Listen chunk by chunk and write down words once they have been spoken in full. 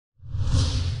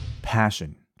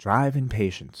passion, drive, and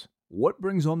patience. What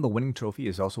brings home the winning trophy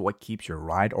is also what keeps your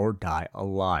ride or die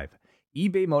alive.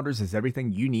 eBay Motors has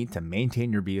everything you need to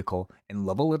maintain your vehicle and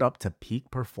level it up to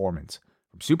peak performance.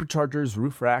 From superchargers,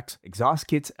 roof racks, exhaust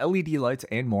kits, LED lights,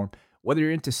 and more, whether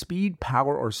you're into speed,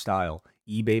 power, or style,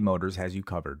 eBay Motors has you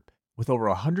covered. With over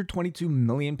 122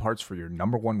 million parts for your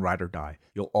number one ride or die,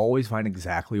 you'll always find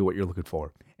exactly what you're looking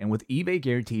for. And with eBay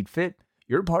Guaranteed Fit,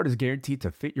 your part is guaranteed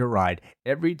to fit your ride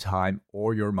every time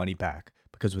or your money back.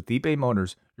 Because with eBay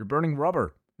Motors, you're burning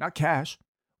rubber, not cash.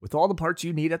 With all the parts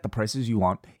you need at the prices you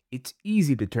want, it's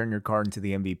easy to turn your car into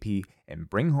the MVP and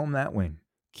bring home that win.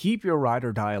 Keep your ride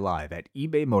or die alive at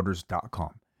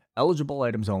ebaymotors.com. Eligible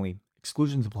items only.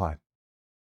 Exclusions apply.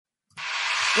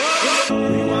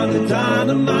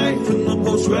 REWIND-A-DYNAMITE from the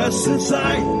post-wrestling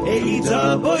site.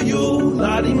 AEW,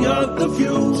 lighting up the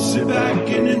fuse. Sit back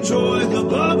and enjoy the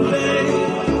bubbly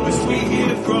as we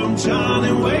hear from John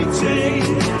and Wai-Ting.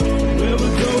 Where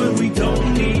we're going, we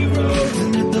don't need roads.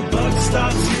 And if the buck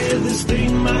stops here, this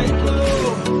thing might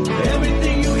blow.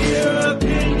 Everything you hear are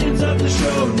opinions of the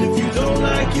show. And if you don't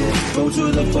like it, go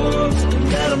to the forums and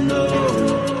let them know.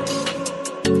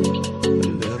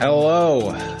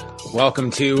 Hello.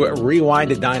 Welcome to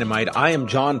Rewind-A-Dynamite. I am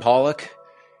John Pollock,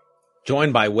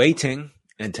 joined by Wai-Ting,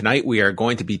 and tonight we are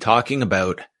going to be talking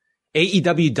about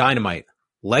AEW Dynamite,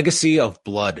 Legacy of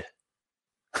Blood.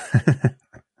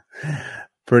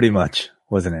 Pretty much,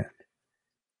 wasn't it?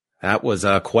 That was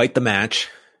quite the match.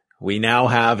 We now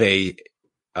have a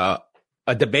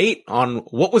debate on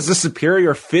what was the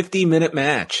superior 50-minute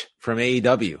match from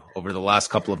AEW over the last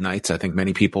couple of nights. I think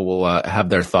many people will have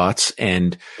their thoughts,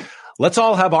 and let's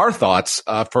all have our thoughts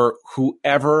for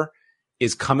whoever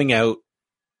is coming out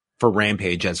for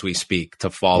Rampage as we speak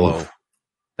to follow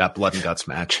that Blood and Guts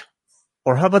match.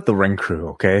 Or how about the ring crew,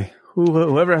 okay?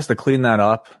 Whoever has to clean that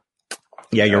up.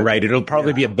 Yeah, you're right. It'll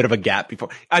probably be a bit of a gap before.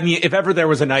 I mean, if ever there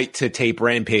was a night to tape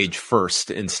Rampage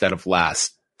first instead of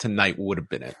last, tonight would have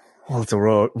been it. Well, it's a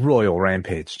royal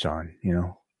Rampage, John, you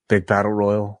know, big battle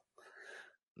royal.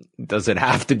 Does it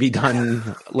have to be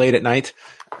done late at night?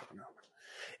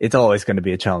 It's always going to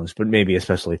be a challenge, but maybe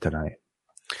especially tonight.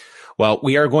 Well,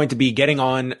 we are going to be getting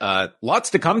on lots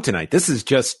to come tonight. This is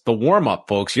just the warm-up,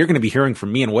 folks. You're going to be hearing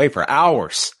from me and Wai for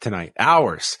hours tonight,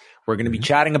 hours. We're going to be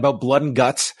chatting about Blood and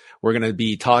Guts. We're going to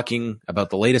be talking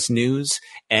about the latest news.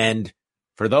 And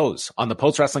for those on the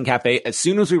Post Wrestling Cafe, as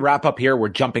soon as we wrap up here, we're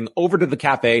jumping over to the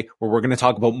cafe where we're going to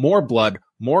talk about more blood,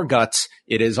 more guts.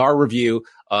 It is our review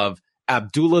of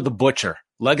Abdullah the Butcher,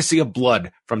 Legacy of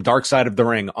Blood from Dark Side of the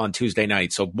Ring on Tuesday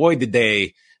night. So boy, did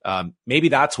they, maybe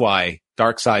that's why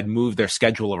Dark Side moved their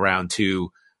schedule around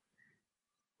to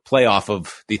play off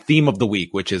of the theme of the week,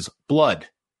 which is blood.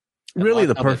 Really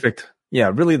the perfect,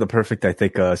 I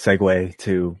think, segue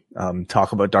to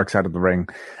talk about Dark Side of the Ring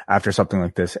after something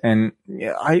like this. And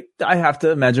yeah, I have to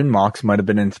imagine Mox might have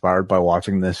been inspired by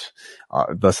watching this.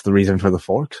 Thus the reason for the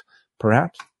forks,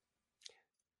 perhaps.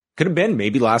 Could have been.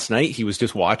 Maybe last night he was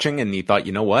just watching and he thought,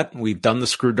 you know what? We've done the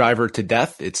screwdriver to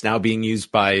death. It's now being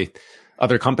used by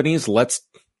other companies. Let's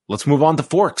move on to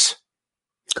forks.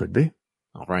 Could be.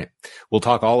 All right. We'll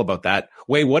talk all about that.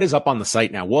 Wai, what is up on the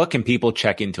site now? What can people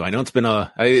check into? I know it's been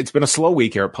a slow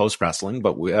week here at Post Wrestling,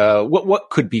 but what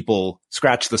could people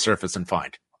scratch the surface and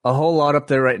find? A whole lot up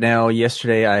there right now.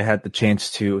 Yesterday, I had the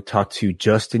chance to talk to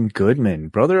Justin Goodman,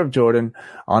 brother of Jordan,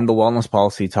 on the wellness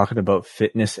policy, talking about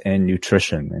fitness and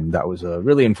nutrition. And that was a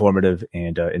really informative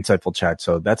and insightful chat.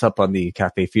 So that's up on the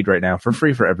cafe feed right now for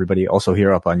free for everybody. Also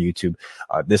here up on YouTube.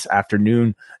 This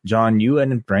afternoon, John, you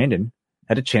and Brandon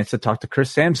had a chance to talk to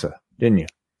Chris Samsa, didn't you?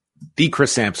 The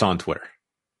Chris Samsa on Twitter.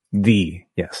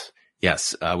 Yes.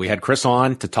 Yes. We had Chris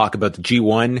on to talk about the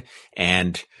G1,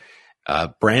 and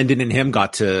Brandon and him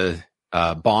got to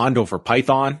bond over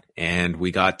Python, and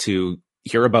we got to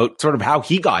hear about sort of how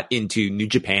he got into New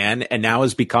Japan and now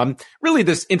has become really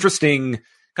this interesting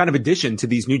kind of addition to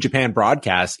these New Japan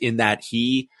broadcasts in that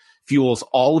he fuels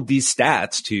all of these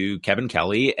stats to Kevin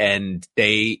Kelly and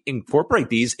they incorporate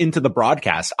these into the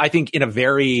broadcast, I think, in a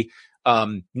very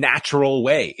natural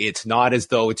way. It's not as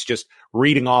though it's just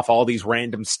reading off all these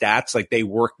random stats. Like, they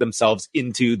work themselves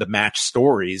into the match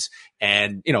stories.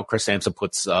 And, you know, Chris Samsa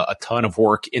puts a ton of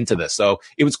work into this. So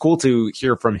it was cool to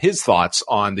hear from his thoughts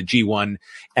on the G1.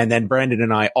 And then Brandon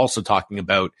and I also talking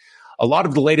about a lot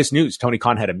of the latest news. Tony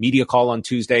Khan had a media call on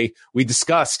Tuesday. We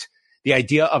discussed the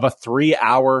idea of a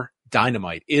 3-hour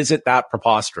Dynamite. Is it that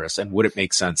preposterous? And would it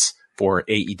make sense for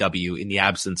AEW in the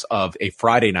absence of a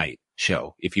Friday night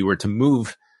show if you were to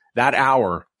move that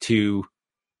hour to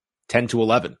 10 to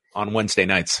 11 on Wednesday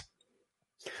nights?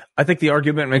 I think the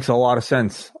argument makes a lot of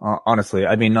sense, honestly.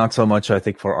 I mean, not so much, I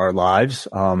think, for our lives,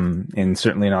 and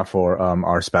certainly not for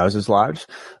our spouses' lives.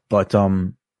 But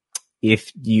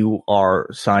if you are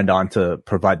signed on to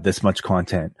provide this much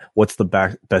content, what's the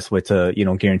best way to,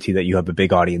 guarantee that you have a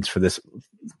big audience for this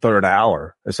third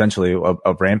hour, essentially,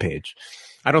 of Rampage?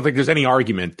 I don't think there's any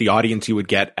argument the audience you would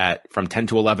get from 10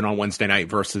 to 11 on Wednesday night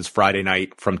versus Friday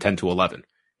night from 10 to 11.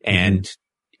 And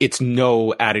it's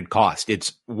no added cost.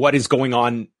 It's what is going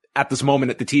on at this moment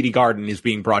at the TD Garden is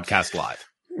being broadcast live.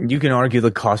 You can argue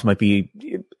the cost might be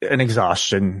an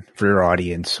exhaustion for your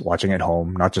audience watching at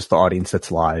home, not just the audience that's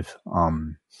live.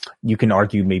 You can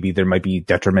argue maybe there might be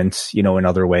detriments, in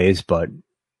other ways, but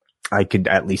I could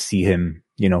at least see him,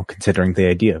 considering the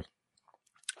idea.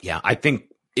 Yeah, I think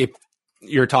if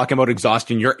you're talking about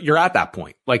exhaustion, you're at that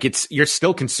point. Like you're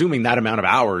still consuming that amount of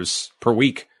hours per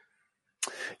week.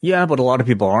 Yeah, but a lot of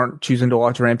people aren't choosing to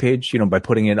watch Rampage. By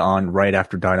putting it on right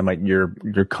after Dynamite, you're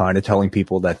kind of telling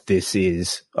people that this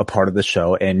is a part of the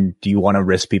show. And do you want to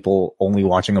risk people only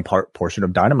watching a portion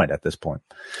of Dynamite at this point?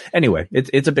 Anyway,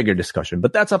 it's a bigger discussion,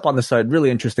 but that's up on the site.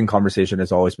 Really interesting conversation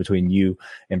as always between you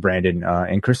and Brandon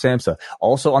and Chris Samsa.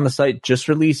 Also on the site, just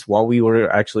released while we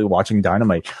were actually watching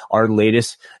Dynamite, our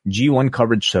latest G1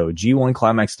 coverage show, G1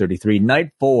 Climax 33, Night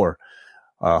 4,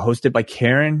 hosted by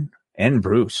Karen and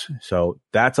Bruce. So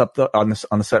that's up on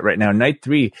the set right now. Night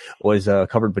 3 was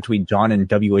covered between John and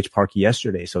WH Park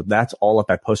yesterday. So that's all up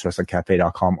at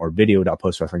postwrestlingcafe.com or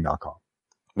video.postwrestling.com.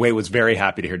 Wei was very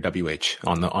happy to hear WH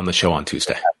on the show on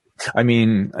Tuesday. I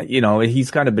mean, he's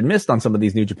kind of been missed on some of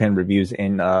these New Japan reviews,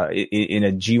 and in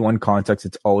a G1 context,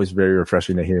 it's always very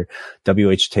refreshing to hear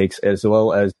WH takes, as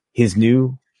well as his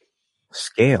new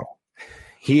scale.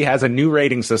 He has a new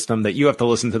rating system that you have to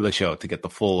listen to the show to get the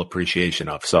full appreciation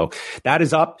of. So that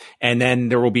is up. And then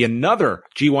there will be another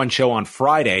G1 show on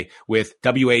Friday with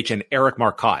WH and Eric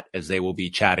Marcotte, as they will be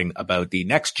chatting about the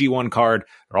next G1 card.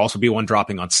 There'll also be one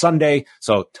dropping on Sunday.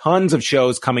 So tons of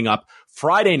shows coming up.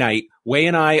 Friday night, Wei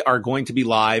and I are going to be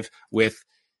live with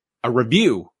a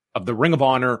review of the Ring of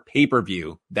Honor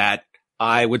pay-per-view that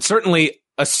I would certainly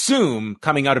assume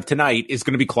coming out of tonight is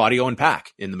going to be Claudio and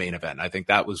Pac in the main event. I think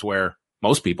that was where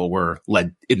most people were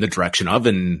led in the direction of,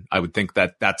 and I would think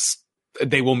that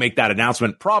they will make that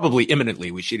announcement probably imminently.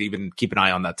 We should even keep an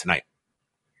eye on that tonight.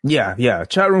 Yeah.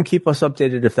 Chat room, keep us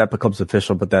updated if that becomes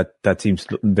official, but that seems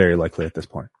very likely at this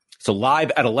point. So live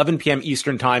at 11 p.m.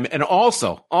 Eastern time. And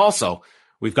also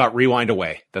we've got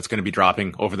Rewind-A-Way that's going to be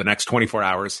dropping over the next 24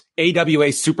 hours.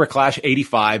 AWA Super Clash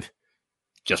 85,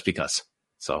 just because.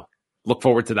 So look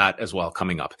forward to that as well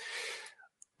coming up.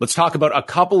 Let's talk about a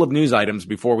couple of news items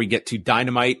before we get to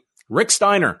Dynamite. Rick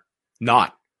Steiner,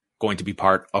 not going to be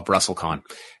part of WrestleCon.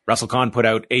 WrestleCon put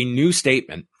out a new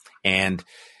statement, and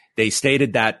they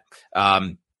stated that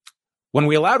when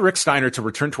we allowed Rick Steiner to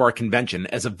return to our convention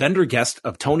as a vendor guest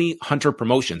of Tony Hunter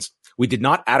Promotions, we did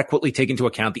not adequately take into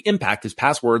account the impact his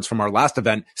past words from our last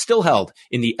event still held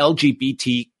in the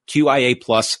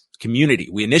LGBTQIA+ community.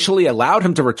 We initially allowed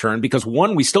him to return because,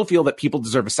 one, we still feel that people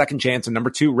deserve a second chance, and number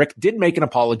two, Rick did make an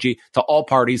apology to all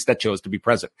parties that chose to be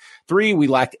present. 3, we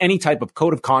lacked any type of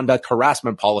code of conduct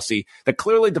harassment policy that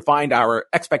clearly defined our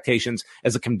expectations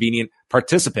as a convenient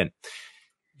participant.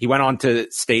 He went on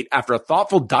to state, after a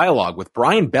thoughtful dialogue with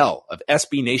Brian Bell of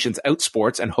SB Nation's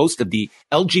Outsports and host of the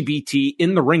LGBT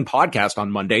in the Ring podcast on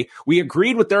Monday, we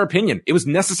agreed with their opinion. It was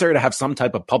necessary to have some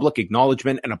type of public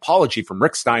acknowledgement and apology from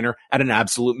Rick Steiner at an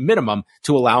absolute minimum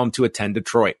to allow him to attend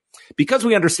Detroit. Because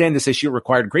we understand this issue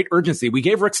required great urgency, we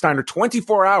gave Rick Steiner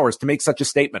 24 hours to make such a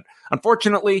statement.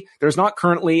 Unfortunately, there's not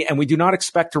currently, and we do not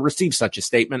expect to receive such a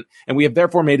statement, and we have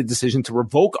therefore made a decision to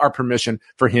revoke our permission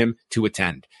for him to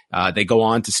attend. They go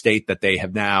on to state that they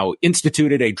have now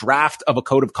instituted a draft of a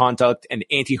code of conduct and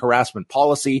anti-harassment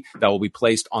policy that will be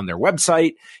placed on their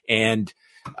website, and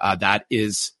that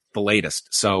is the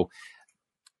latest. So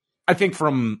I think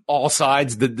from all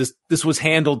sides, this was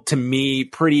handled to me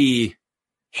pretty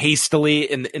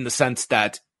hastily in the sense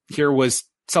that here was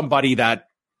somebody that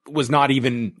was not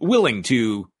even willing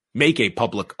to make a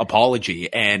public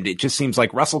apology. And it just seems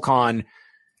like WrestleCon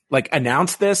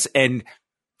announced this and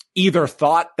either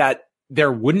thought that there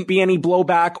wouldn't be any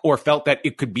blowback or felt that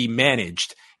it could be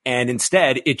managed. And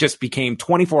instead it just became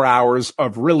 24 hours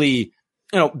of really,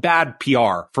 bad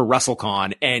PR for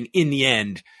WrestleCon. And in the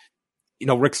end,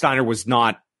 Rick Steiner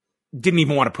didn't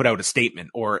even want to put out a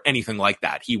statement or anything like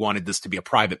that. He wanted this to be a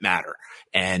private matter,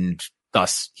 and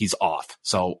thus he's off.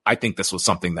 So I think this was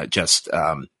something that just,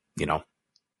 I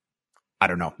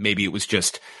don't know, maybe it was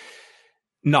just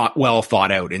not well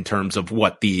thought out in terms of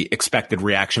what the expected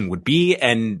reaction would be.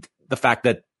 And the fact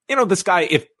that, this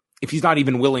guy, if he's not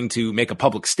even willing to make a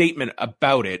public statement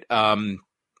about it,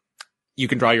 you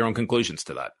can draw your own conclusions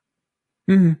to that.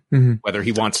 Mm-hmm, mm-hmm. Whether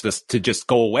he wants this to just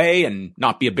go away and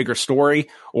not be a bigger story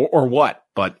or what.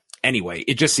 But anyway,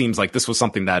 it just seems like this was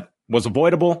something that was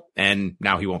avoidable, and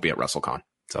now he won't be at WrestleCon.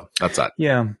 So that's that.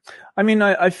 Yeah. I mean,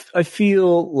 I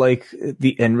feel like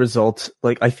the end result,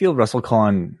 like I feel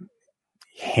WrestleCon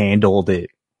handled it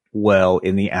well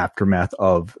in the aftermath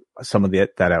of some of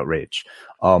that outrage.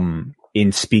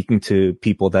 In speaking to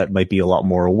people that might be a lot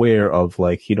more aware of,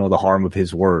 like, you know, the harm of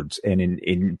his words, and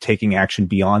in taking action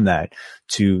beyond that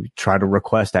to try to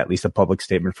request at least a public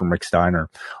statement from Rick Steiner.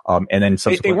 And then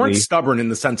subsequently, they weren't stubborn in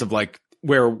the sense of like,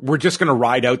 where we're just going to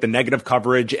ride out the negative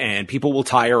coverage and people will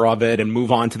tire of it and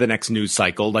move on to the next news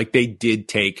cycle. Like, they did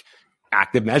take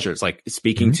active measures, like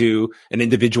speaking to an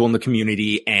individual in the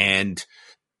community and,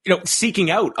 you know,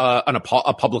 seeking out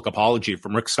a public apology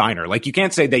from Rick Steiner. Like, you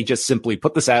can't say they just simply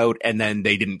put this out and then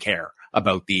they didn't care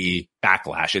about the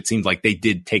backlash. It seems like they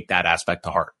did take that aspect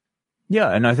to heart. Yeah,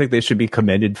 and I think they should be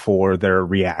commended for their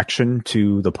reaction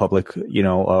to the public, you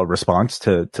know, response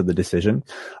to the decision.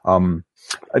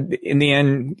 In the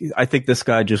end, I think this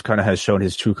guy just kind of has shown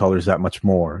his true colors that much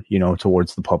more, you know,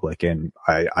 towards the public. And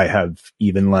I have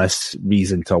even less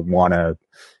reason to want to,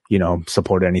 you know,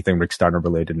 support anything Rick Steiner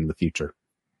related in the future.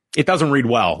 It doesn't read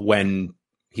well when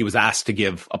he was asked to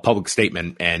give a public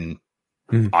statement and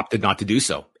opted not to do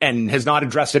so, and has not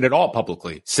addressed it at all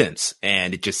publicly since.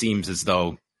 And it just seems as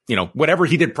though, you know, whatever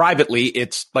he did privately,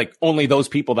 it's like only those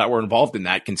people that were involved in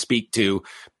that can speak to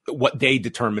what they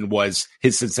determined was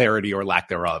his sincerity or lack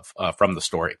thereof from the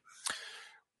story.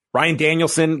 Ryan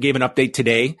Danielson gave an update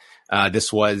today.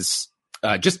 This was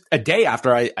just a day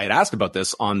after I had asked about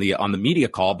this on the media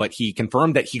call, but he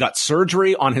confirmed that he got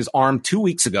surgery on his arm 2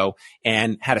 weeks ago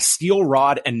and had a steel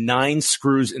rod and 9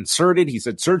 screws inserted. He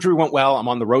said surgery went well. I'm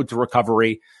on the road to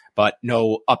recovery, but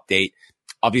no update.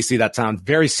 Obviously, that sounds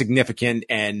very significant.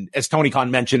 And as Tony Khan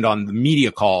mentioned on the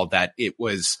media call, that it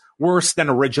was worse than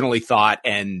originally thought.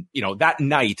 And, you know, that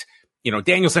night, you know,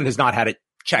 Danielson has not had it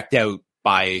checked out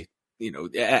by, you know,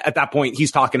 at that point,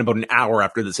 he's talking about an hour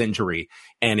after this injury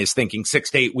and is thinking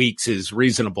 6 to 8 weeks is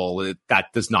reasonable.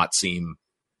 That does not seem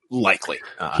likely.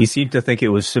 He seemed to think it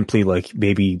was simply like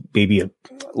maybe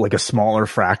a smaller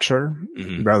fracture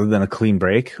rather than a clean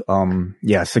break.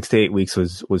 6 to 8 weeks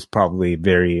was probably a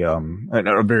very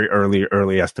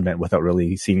early estimate without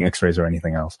really seeing x-rays or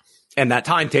anything else. And that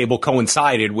timetable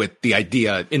coincided with the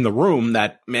idea in the room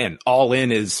that, man, all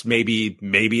in is maybe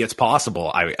it's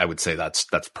possible. I would say that's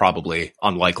probably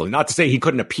unlikely. Not to say he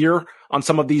couldn't appear on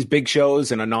some of these big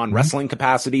shows in a non-wrestling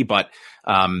capacity, but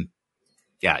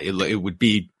it would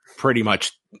be pretty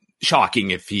much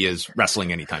shocking if he is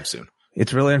wrestling anytime soon.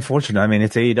 It's really unfortunate. I mean,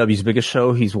 it's AEW's biggest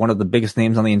show. He's one of the biggest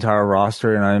names on the entire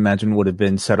roster, and I imagine would have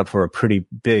been set up for a pretty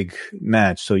big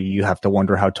match. So you have to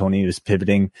wonder how Tony was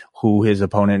pivoting, who his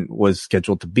opponent was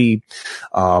scheduled to be.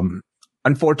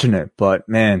 Unfortunate, but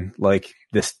man, like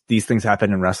these things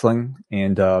happen in wrestling,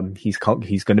 and he's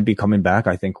going to be coming back,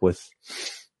 I think, with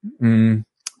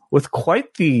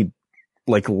quite the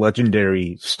like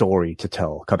legendary story to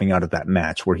tell coming out of that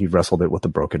match where he wrestled it with a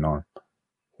broken arm.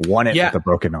 Won it with a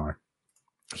broken arm.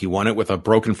 He won it with a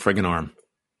broken friggin' arm.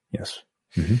 Yes.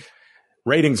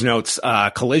 Ratings notes,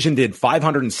 Collision did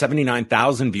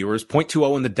 579,000 viewers,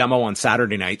 0.20 in the demo on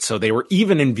Saturday night. So they were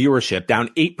even in viewership, down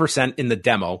 8% in the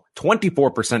demo,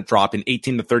 24% drop in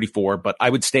 18 to 34. But I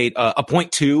would state a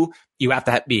 0.2 you have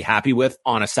to be happy with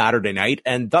on a Saturday night.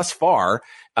 And thus far,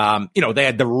 they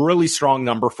had the really strong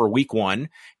number for week 1.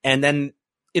 And then,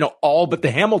 all but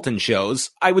the Hamilton shows,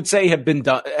 I would say have been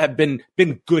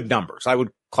good numbers. I would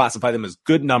classify them as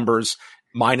good numbers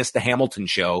minus the Hamilton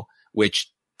show,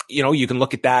 which, you can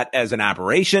look at that as an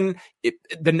aberration.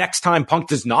 The next time Punk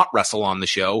does not wrestle on the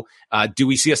show, do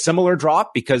we see a similar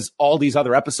drop? Because all these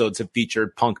other episodes have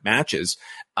featured Punk matches.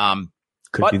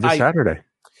 Could be this Saturday.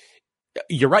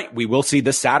 You're right. We will see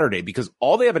this Saturday because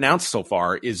all they have announced so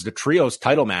far is the trios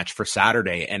title match for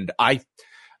Saturday. And I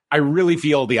really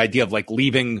feel the idea of like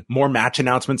leaving more match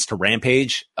announcements to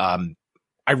Rampage.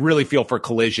 I really feel for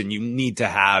Collision, you need to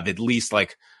have at least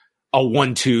like a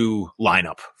 1-2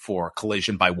 lineup for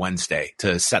Collision by Wednesday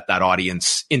to set that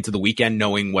audience into the weekend,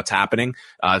 knowing what's happening.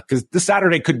 Because this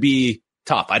Saturday could be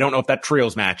tough. I don't know if that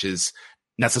trios match is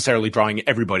necessarily drawing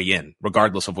everybody in,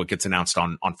 regardless of what gets announced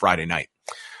on Friday night.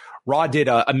 Raw did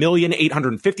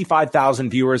 1,855,000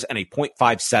 viewers and a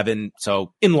 0.57.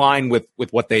 So in line with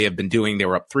what they have been doing. They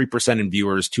were up 3% in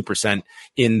viewers, 2%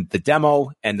 in the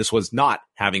demo. And this was not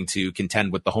having to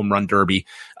contend with the home run derby.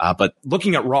 But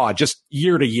looking at Raw just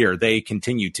year to year, they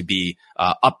continue to be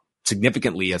up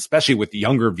significantly, especially with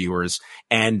younger viewers.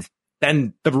 And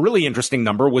then the really interesting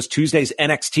number was Tuesday's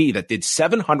NXT that did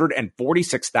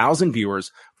 746,000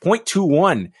 viewers,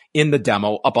 0.21 in the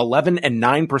demo, up 11 and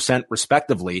 9%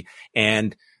 respectively.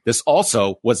 And this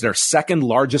also was their second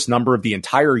largest number of the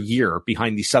entire year,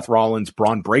 behind the Seth Rollins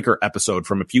Braun Breaker episode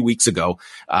from a few weeks ago.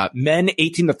 Men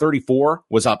 18 to 34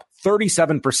 was up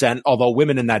 37%, although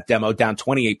women in that demo down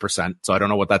 28%. So I don't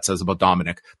know what that says about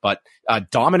Dominic, but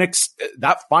Dominic's,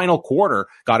 that final quarter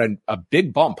got a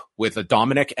big bump with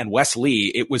Dominic and Wes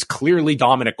Lee. It was clearly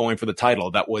Dominic going for the title.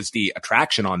 That was the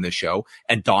attraction on this show,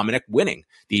 and Dominic winning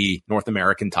the North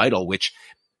American title, which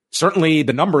certainly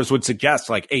the numbers would suggest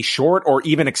like a short or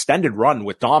even extended run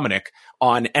with Dominic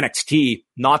on NXT,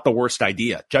 not the worst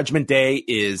idea. Judgment Day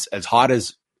is as hot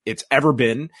as it's ever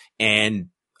been, and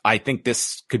I think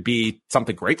this could be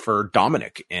something great for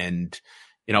Dominic. And,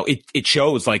 you know, it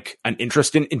shows like an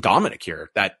interest in Dominic here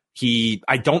that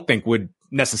I don't think would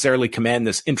necessarily command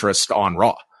this interest on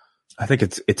Raw. I think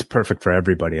it's perfect for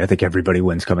everybody. I think everybody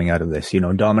wins coming out of this. You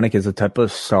know, Dominic is a type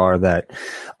of star that,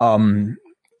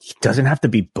 he doesn't have to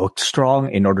be booked strong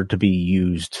in order to be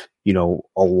used, you know,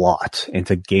 a lot and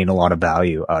to gain a lot of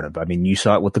value out of. I mean, you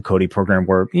saw it with the Cody program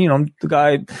where, you know, the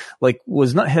guy like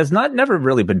never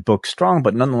really been booked strong,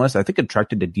 but nonetheless, I think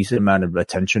attracted a decent amount of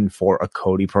attention for a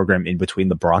Cody program in between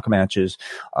the Brock matches.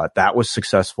 That was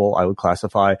successful, I would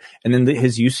classify. And then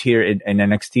his use here in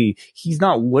NXT, he's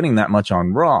not winning that much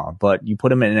on Raw, but you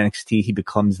put him in NXT, he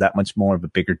becomes that much more of a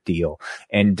bigger deal.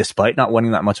 And despite not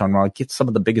winning that much on Raw, gets some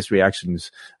of the biggest reactions,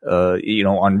 you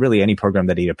know, on really any program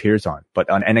that he appears on. But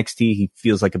on NXT, he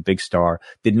feels like a big star.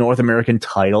 The North American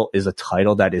title is a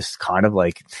title that is kind of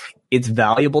like, it's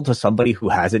valuable to somebody who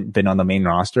hasn't been on the main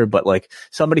roster, but like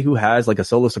somebody who has like a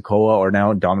Solo Sikoa or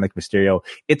now Dominic Mysterio,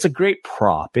 it's a great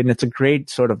prop and it's a great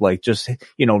sort of like just,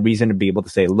 you know, reason to be able to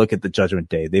say, look at the Judgment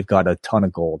Day. They've got a ton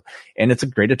of gold and it's a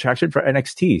great attraction for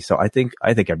NXT. So I think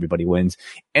everybody wins.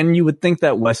 And you would think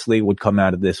that Wesley would come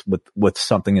out of this with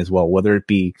something as well, whether it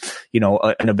be, you know,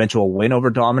 an eventual win over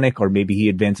Dominic, or maybe he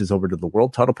advances over to the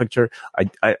world title picture.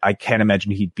 I can't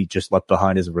imagine he'd be just left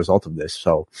behind as a result of this.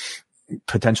 So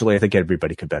potentially, I think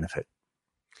everybody could benefit.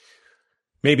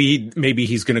 Maybe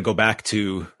he's going to go back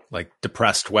to like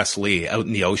depressed Wes Lee out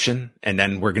in the ocean, and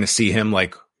then we're going to see him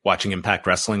like watching Impact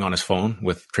Wrestling on his phone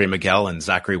with Trey Miguel and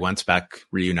Zachary Wentz back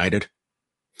reunited.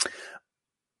 I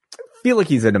feel like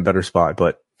he's in a better spot,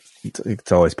 but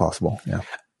it's always possible. Yeah.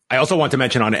 I also want to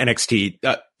mention on NXT,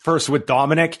 first with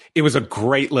Dominic, it was a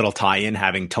great little tie-in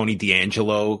having Tony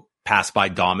D'Angelo pass by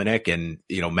Dominic and,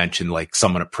 you know, mention like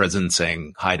someone at prison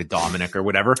saying hi to Dominic or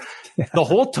whatever. Yeah. The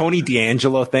whole Tony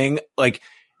D'Angelo thing, like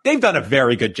they've done a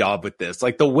very good job with this.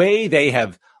 Like the way they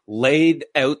have laid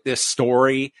out this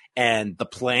story and the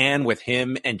plan with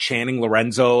him and Channing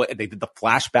Lorenzo, and they did the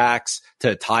flashbacks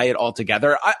to tie it all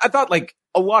together. I thought like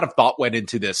a lot of thought went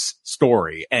into this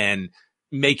story and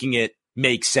making it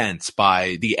make sense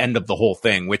by the end of the whole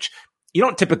thing, which you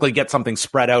don't typically get something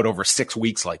spread out over 6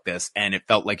 weeks like this. And it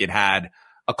felt like it had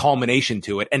a culmination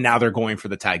to it. And now they're going for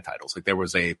the tag titles. Like there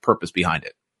was a purpose behind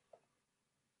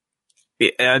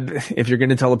it. And if you're going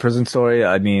to tell a prison story,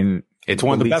 I mean, it's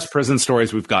one of the best prison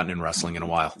stories we've gotten in wrestling in a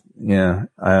while. Yeah.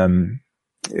 I'm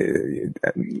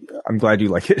glad you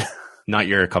like it. Not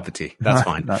your cup of tea. That's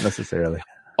fine. Not necessarily.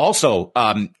 Also,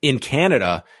 in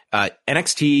Canada,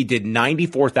 NXT did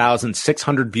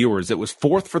 94,600 viewers. It was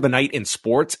fourth for the night in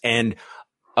sports. And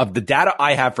of the data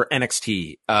I have for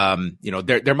NXT, you know,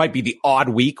 there might be the odd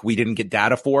week we didn't get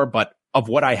data for, but of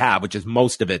what I have, which is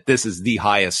most of it, this is the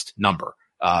highest number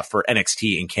for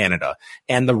NXT in Canada.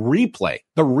 And the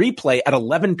replay at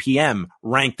 11 p.m.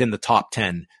 ranked in the top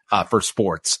 10 for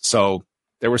sports. So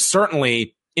there was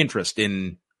certainly interest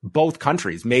in both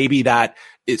countries. Maybe that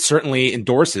it certainly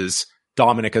endorses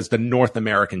Dominic as the North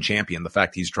American champion, the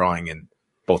fact he's drawing in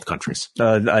both countries.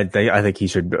 I think he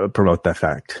should promote that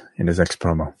fact in his next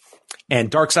promo. And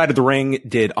Dark Side of the Ring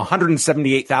did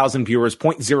 178,000 viewers,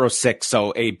 0.06.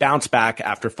 So a bounce back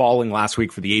after falling last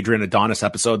week for the Adrian Adonis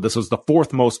episode. This was the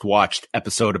fourth most watched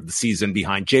episode of the season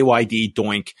behind JYD,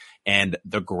 Doink, and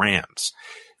the Grams.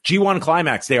 G1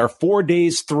 Climax, they are 4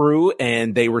 days through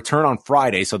and they return on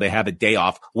Friday, so they have a day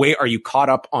off. Wait, are you caught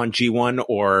up on G1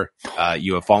 or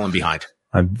you have fallen behind?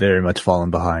 I've very much fallen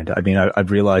behind. I mean,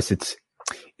 I've realized it's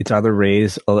either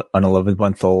raise an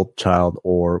 11-month-old child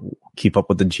or keep up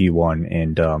with the G1,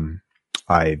 and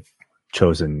I've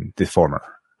chosen the former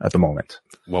at the moment.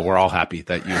 Well, we're all happy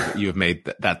that you have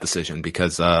made that decision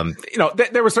because, you know,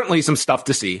 there was certainly some stuff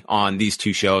to see on these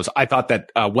two shows. I thought that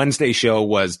Wednesday's show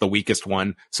was the weakest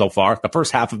one so far. The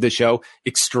first half of this show,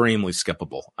 extremely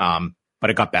skippable, but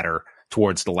it got better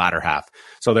towards the latter half.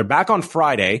 So they're back on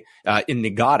Friday in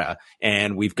Niigata,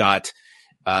 and we've got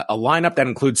a lineup that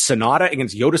includes Sonata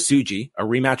against Yota Tsuji, a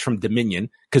rematch from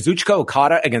Dominion, Kazuchika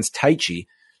Okada against Taichi,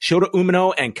 Shota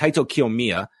Umino and Kaito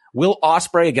Kiyomiya, Will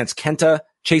Ospreay against Kenta,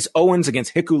 Chase Owens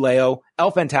against Hikuleo,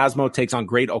 El Phantasmo takes on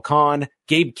Great Okan,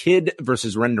 Gabe Kidd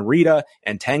versus Ren Narita,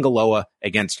 and Tangaloa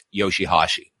against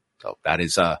Yoshihashi. So that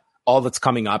is all that's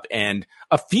coming up, and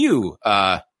a few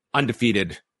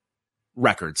undefeated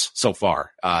records so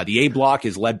far. The A block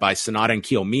is led by Sonata and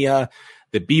Kiyomiya.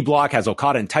 The B block has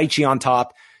Okada and Taichi on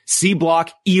top. C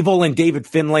block, Evil and David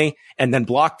Finlay. And then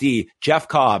block D, Jeff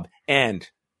Cobb and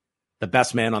the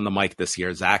best man on the mic this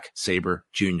year, Zack Sabre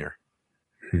Jr.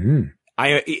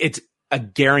 It's a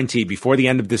guarantee before the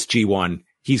end of this G1,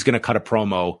 he's going to cut a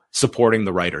promo supporting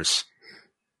the writers.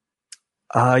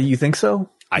 You think so?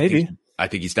 Maybe. I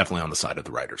think he's definitely on the side of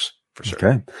the writers. For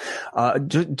sure.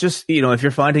 Okay. Just, if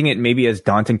you're finding it maybe as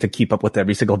daunting to keep up with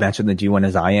every single match in the G1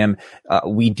 as I am,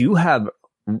 we do have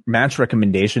match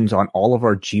recommendations on all of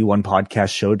our G1 podcast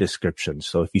show descriptions.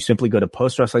 So if you simply go to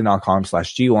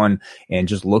postwrestling.com/G1 and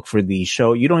just look for the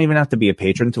show, you don't even have to be a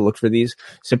patron to look for these.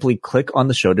 Simply click on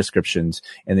the show descriptions,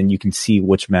 and then you can see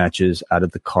which matches out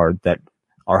of the card that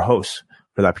our hosts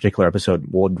for that particular episode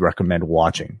would recommend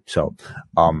watching. So,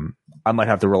 I might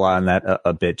have to rely on that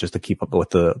a bit just to keep up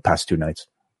with the past two nights.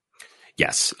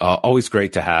 Yes. Always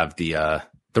great to have the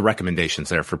recommendations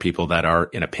there for people that are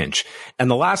in a pinch. And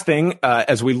the last thing,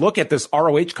 as we look at this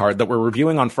ROH card that we're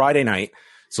reviewing on Friday night.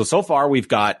 So far we've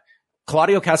got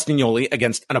Claudio Castagnoli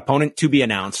against an opponent to be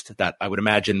announced that I would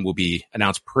imagine will be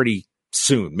announced pretty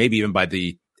soon, maybe even by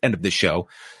the end of the show.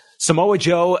 Samoa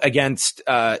Joe against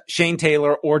Shane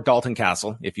Taylor or Dalton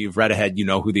Castle. If you've read ahead, you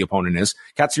know who the opponent is.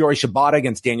 Katsuyori Shibata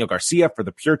against Daniel Garcia for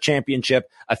the Pure Championship.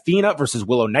 Athena versus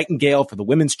Willow Nightingale for the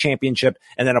Women's Championship.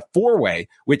 And then a four-way,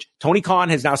 which Tony Khan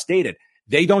has now stated,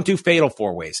 they don't do fatal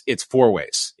four-ways. It's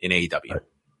four-ways in AEW.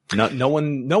 Right. No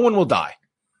one will die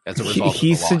as a result.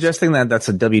 He's suggesting that that's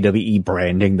a WWE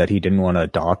branding that he didn't want to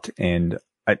adopt. And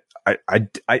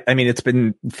I mean, it's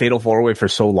been fatal four-way for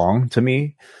so long to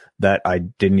me that I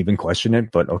didn't even question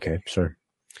it, but okay, sure.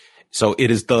 So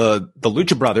it is the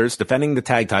Lucha Brothers defending the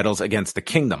tag titles against the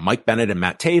Kingdom, Mike Bennett and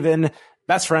Matt Taven,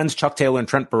 best friends Chuck Taylor and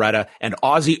Trent Beretta, and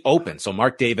Aussie Open. So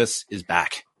Mark Davis is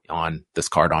back on this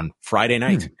card on Friday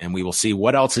night, and we will see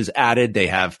what else is added. They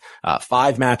have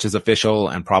 5 matches official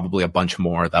and probably a bunch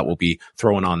more that will be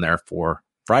thrown on there for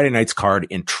Friday night's card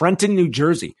in Trenton, New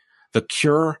Jersey, the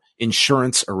Cure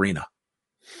Insurance Arena.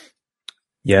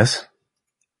 Yes.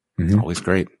 Always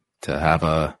great to have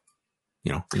a,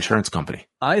 insurance company.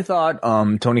 I thought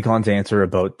Tony Khan's answer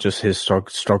about just his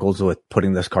struggles with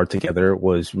putting this card together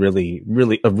was really,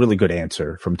 really a really good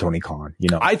answer from Tony Khan.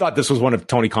 I thought this was one of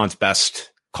Tony Khan's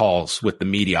best calls with the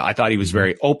media. I thought he was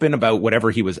very open about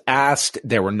whatever he was asked.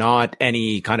 There were not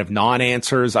any kind of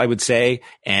non-answers, I would say.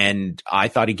 And I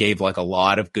thought he gave a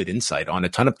lot of good insight on a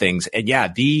ton of things. And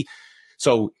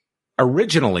so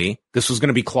originally this was going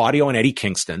to be Claudio and Eddie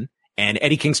Kingston. And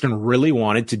Eddie Kingston really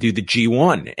wanted to do the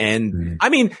G1. And I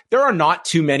mean, there are not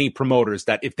too many promoters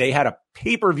that if they had a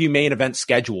pay-per-view main event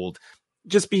scheduled,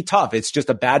 just be tough. It's just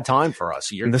a bad time for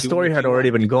us. And the story had already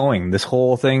been going. This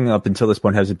whole thing up until this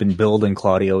point has been building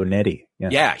Claudio and Eddie.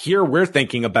 Yeah. Here we're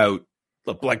thinking about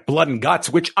Blood and Guts,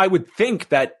 which I would think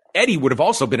that Eddie would have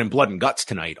also been in Blood and Guts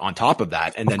tonight on top of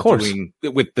that. And then doing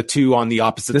with the two on the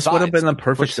opposite sides. This would have been the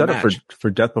perfect setup for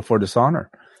Death Before Dishonor.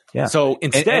 Yeah. So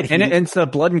instead, and it's the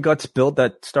Blood and Guts build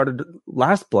that started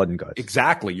last Blood and Guts.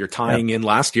 Exactly. You're tying in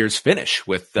last year's finish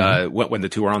with when the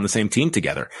two are on the same team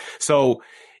together. So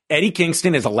Eddie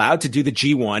Kingston is allowed to do the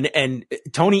G1, and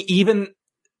Tony even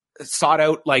sought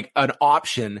out an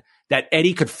option that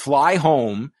Eddie could fly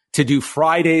home to do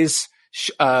Friday's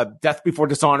Death Before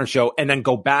Dishonor show and then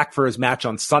go back for his match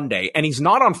on Sunday. And he's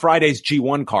not on Friday's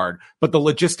G1 card, but the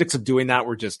logistics of doing that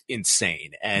were just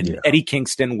insane. And Eddie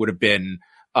Kingston would have been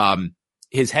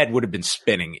his head would have been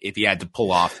spinning if he had to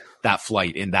pull off that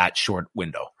flight in that short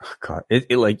window. God,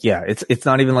 it's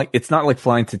not even it's not like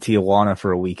flying to Tijuana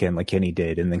for a weekend like Kenny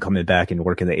did and then coming back and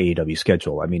working the AEW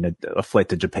schedule. I mean, a flight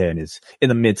to Japan is in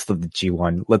the midst of the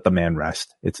G1. Let the man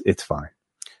rest. It's fine.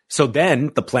 So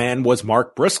then the plan was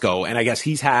Mark Briscoe, and I guess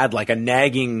he's had a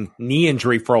nagging knee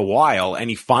injury for a while, and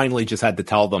he finally just had to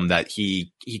tell them that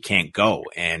he can't go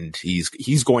and he's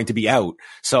going to be out.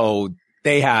 So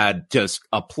they had just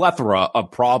a plethora of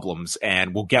problems,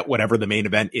 and we'll get whatever the main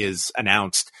event is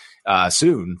announced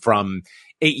soon from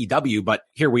AEW. But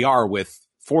here we are with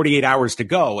 48 hours to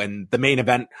go, and the main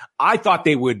event, I thought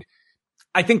they would,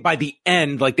 I think by the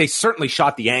end, they certainly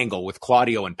shot the angle with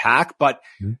Claudio and Pac, but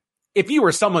if you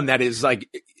were someone that is like,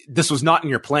 this was not in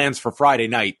your plans for Friday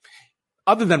night,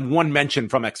 other than one mention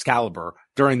from Excalibur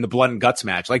during the Blood and Guts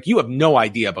match, like you have no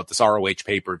idea about this ROH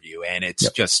pay-per-view. And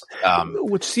it's just,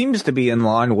 which seems to be in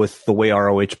line with the way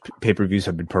ROH pay-per-views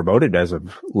have been promoted as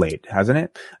of late, hasn't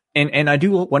it? And I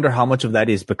do wonder how much of that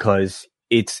is because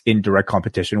it's in direct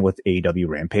competition with AEW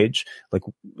Rampage. Like,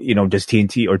 you know, does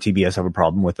TNT or TBS have a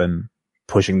problem with them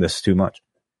pushing this too much?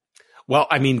 Well,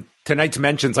 I mean, tonight's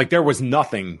mentions, like there was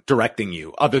nothing directing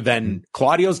you other than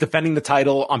Claudio's defending the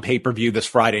title on pay-per-view this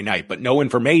Friday night, but no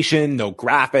information, no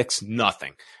graphics,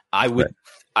 nothing. I would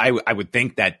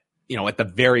think that, you know, at the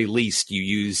very least you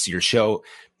use your show,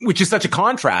 which is such a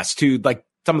contrast to like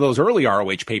some of those early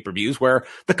ROH pay-per-views where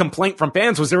the complaint from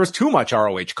fans was there was too much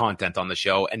ROH content on the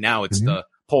show. And now it's the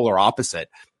polar opposite.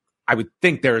 I would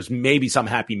think there's maybe some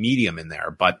happy medium in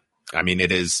there, but I mean,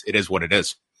 it is what it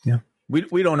is. Yeah.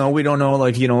 We don't know. We don't know,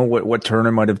 like, you know, what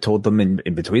Turner might have told them in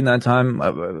between that time,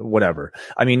 whatever.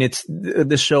 I mean,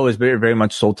 this show is very, very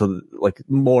much sold to like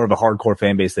more of a hardcore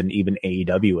fan base than even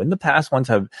AEW. And the past ones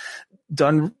have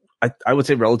done, I would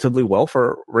say, relatively well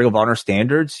for Ring of Honor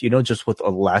standards, you know, just with a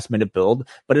last minute build.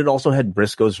 But it also had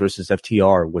Briscoes versus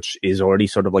FTR, which is already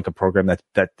sort of like a program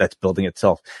that's building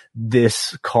itself.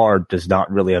 This card does not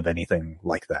really have anything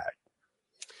like that.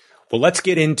 Well, let's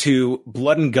get into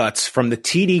Blood and Guts from the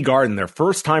TD Garden, their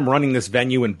first time running this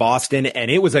venue in Boston, and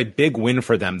it was a big win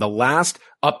for them. The last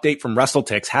update from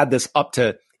WrestleTix had this up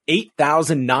to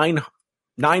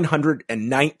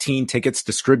 8,919 tickets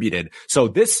distributed. So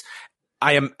this,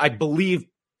 I believe,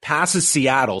 passes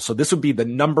Seattle. So this would be the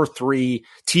number 3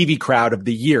 TV crowd of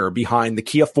the year behind the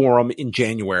Kia Forum in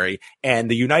January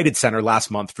and the United Center last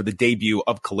month for the debut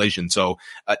of Collision. So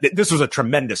this was a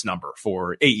tremendous number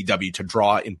for AEW to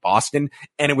draw in Boston.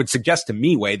 And it would suggest to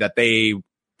me, Way, that they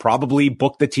probably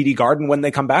book the TD Garden when they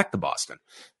come back to Boston.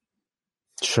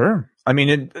 Sure. I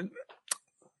mean,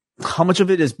 how much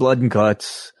of it is Blood and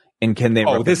Guts? And can they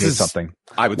replicate something?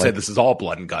 I would say this is all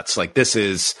Blood and Guts. Like this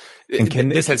is,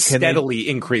 this has steadily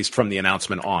increased from the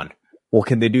announcement on. Well,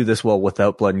 can they do this well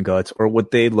without Blood and Guts, or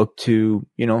would they look to,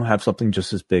 you know, have something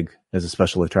just as big as a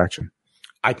special attraction?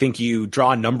 I think you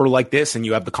draw a number like this and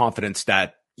you have the confidence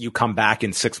that you come back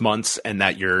in 6 months and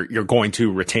that you're going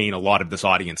to retain a lot of this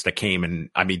audience that came.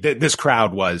 And I mean, this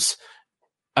crowd was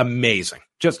amazing,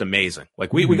 just amazing.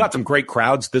 Like we got some great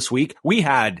crowds this week. We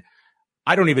had,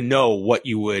 I don't even know what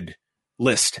you would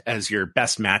list as your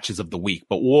best matches of the week,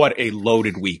 but what a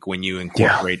loaded week when you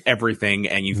incorporate everything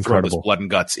and you throw this Blood and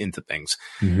Guts into things.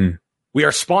 We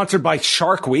are sponsored by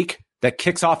Shark Week that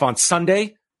kicks off on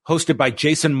Sunday, hosted by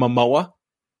Jason Momoa.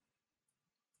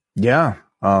 Yeah.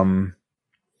 A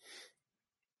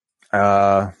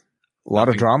lot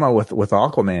of drama with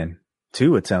Aquaman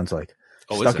too, it sounds like.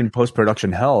 Stuck in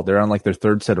post-production hell. They're on like their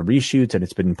 3rd set of reshoots, and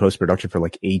it's been in post-production for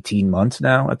like 18 months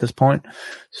now at this point.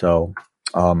 So,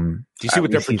 do you see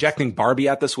what they're projecting Barbie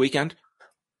at this weekend?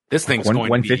 This thing's going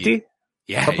 150? to be,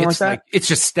 yeah, it's like it's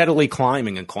just steadily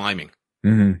climbing and climbing.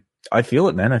 I feel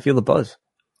it, man. I feel the buzz.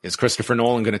 Is Christopher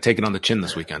Nolan going to take it on the chin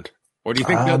this weekend, or do you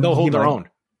think they'll hold their own?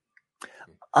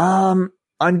 I'm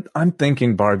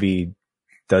thinking Barbie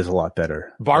does a lot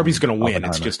better. Barbie's going to win.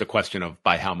 It's just a question of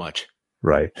by how much.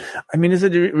 Right. I mean, is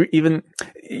it even,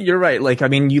 you're right. Like, I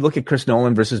mean, you look at Chris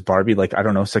Nolan versus Barbie, like, I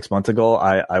don't know, 6 months ago,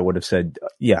 I would have said,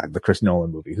 yeah, the Chris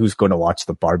Nolan movie. Who's going to watch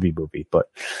the Barbie movie? But,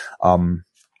 a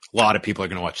lot of people are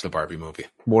going to watch the Barbie movie.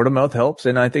 Word of mouth helps.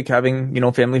 And I think having, you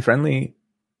know, family friendly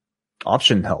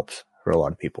option helps for a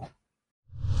lot of people.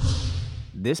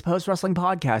 This post-wrestling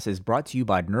podcast is brought to you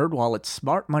by NerdWallet's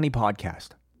Smart Money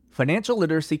Podcast. Financial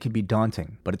literacy can be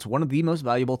daunting, but it's one of the most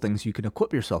valuable things you can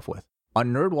equip yourself with.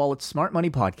 On NerdWallet's Smart Money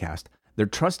Podcast, their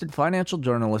trusted financial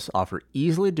journalists offer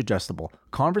easily digestible,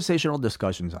 conversational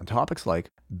discussions on topics like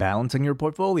balancing your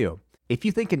portfolio. If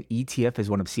you think an ETF is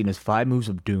one of Cena's 5 moves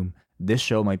of doom, this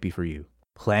show might be for you.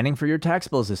 Planning for your tax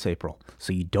bills this April,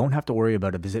 so you don't have to worry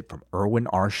about a visit from Erwin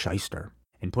R. Shyster.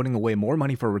 And putting away more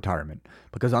money for retirement,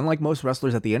 because unlike most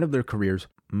wrestlers at the end of their careers,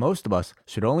 most of us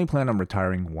should only plan on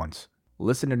retiring once.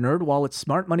 Listen to NerdWallet's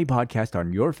Smart Money Podcast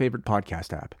on your favorite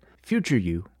podcast app. Future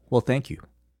you will thank you.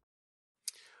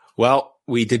 Well,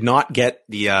 we did not get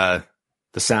the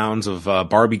sounds of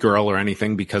Barbie Girl or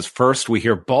anything, because first we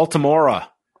hear Baltimora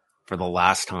for the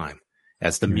last time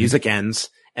as the music ends,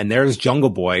 and there's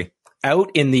Jungle Boy out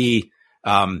in the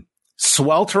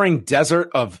sweltering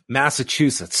desert of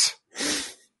Massachusetts,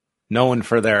 known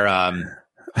for their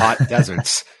hot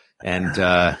deserts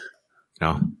and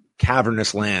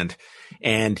cavernous land.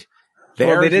 And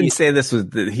there, they didn't say this was.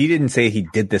 He didn't say he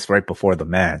did this right before the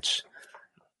match.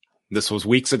 This was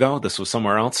weeks ago. This was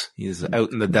somewhere else. He's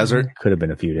out in the desert. Could have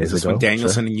been a few days This ago. when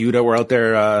Danielson and Yuta were out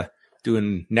there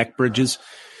doing neck bridges.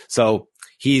 So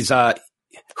he's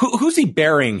who's he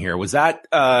burying here? Was that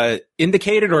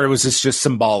indicated, or was this just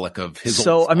symbolic of his?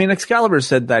 So I mean, Excalibur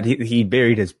said that he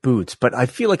buried his boots, but I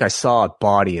feel like I saw a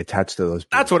body attached to those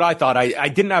boots. That's what I thought. I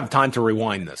didn't have time to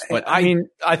rewind this, but I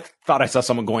thought I saw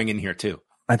someone going in here too.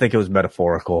 I think it was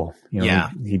metaphorical. Yeah.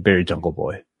 He buried Jungle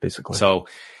Boy, basically. So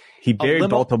he buried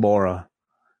Baltimore.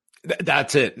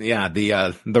 That's it. Yeah.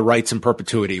 The rights in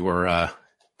perpetuity were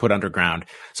put underground.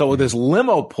 So this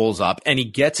limo pulls up and he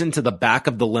gets into the back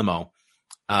of the limo.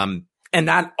 And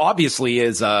that obviously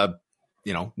is,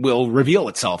 will reveal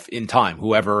itself in time.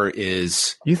 Whoever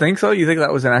is. You think so? You think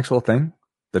that was an actual thing?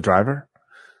 The driver?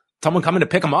 Someone coming to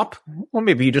pick him up? Well,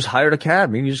 maybe you just hired a cab.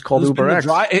 Maybe you just called Uber X.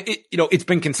 It's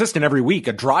been consistent every week.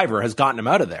 A driver has gotten him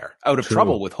out of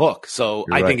trouble with Hook. So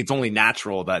I think it's only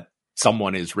natural that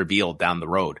someone is revealed down the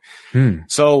road.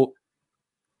 So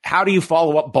how do you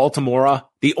follow up Baltimore?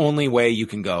 The only way you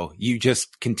can go, you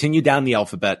just continue down the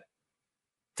alphabet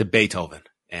to Beethoven.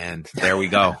 And there we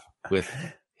go with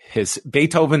his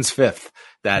Beethoven's Fifth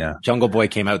that Jungle Boy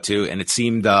came out to. And it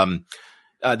seemed,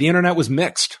 the internet was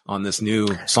mixed on this new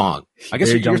song. I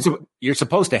guess you're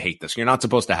supposed to hate this. You're not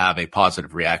supposed to have a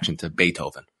positive reaction to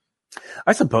Beethoven.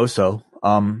 I suppose so.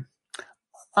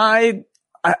 I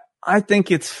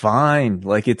think it's fine.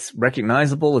 Like, it's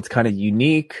recognizable. It's kind of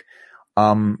unique.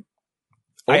 I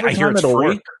hear it's free.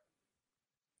 Work.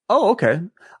 Oh, okay.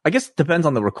 I guess it depends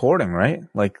on the recording, right?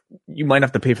 Like, you might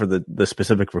have to pay for the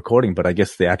specific recording, but I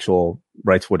guess the actual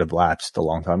rights would have lapsed a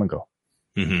long time ago.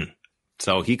 Mm-hmm.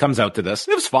 So he comes out to this.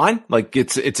 It was fine. Like,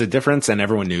 it's a difference, and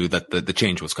everyone knew that the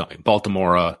change was coming.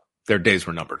 Baltimore, their days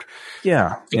were numbered.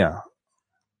 Yeah.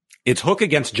 It's Hook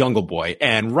against Jungle Boy,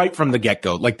 and right from the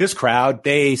get-go, like, this crowd,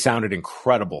 they sounded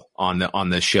incredible on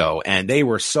this show, and they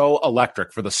were so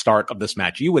electric for the start of this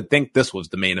match. You would think this was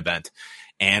the main event.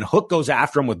 And Hook goes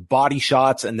after him with body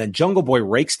shots, and then Jungle Boy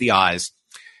rakes the eyes.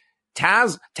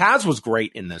 Taz was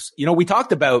great in this. We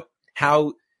talked about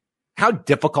how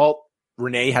difficult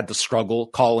Renee had to struggle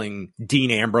calling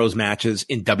Dean Ambrose matches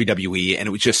in WWE, and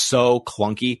it was just so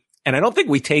clunky. And I don't think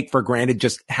we take for granted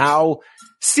just how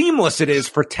seamless it is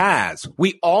for Taz.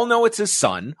 We all know it's his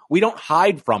son. We don't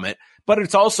hide from it, but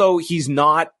it's also, he's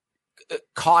not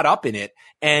caught up in it.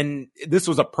 And this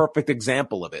was a perfect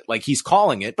example of it. Like, he's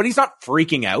calling it, but he's not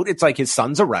freaking out. It's like his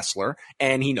son's a wrestler,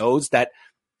 and he knows that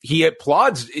he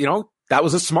applauds, that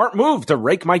was a smart move to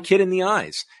rake my kid in the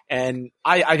eyes. And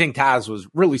I think Taz was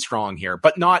really strong here,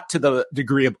 but not to the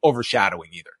degree of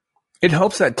overshadowing either. It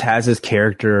helps that Taz's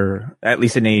character, at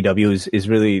least in AEW, is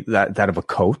really that of a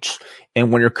coach.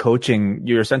 And when you're coaching,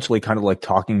 you're essentially kind of like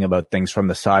talking about things from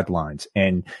the sidelines,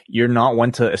 and you're not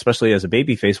one to, especially as a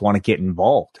babyface, want to get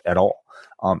involved at all.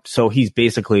 So he's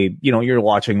basically, you're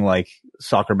watching like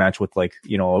soccer match with like,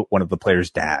 one of the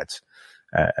players' dads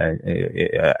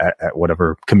at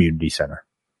whatever community center,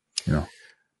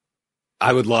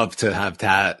 I would love to have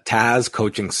Taz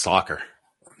coaching soccer.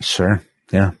 Sure.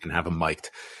 Yeah. And have him mic'd.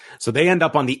 So they end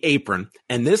up on the apron,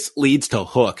 and this leads to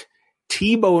Hook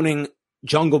T-boning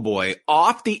Jungle Boy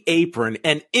off the apron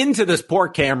and into this poor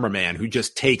cameraman who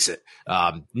just takes it,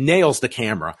 nails the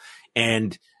camera.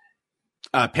 And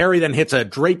Perry then hits a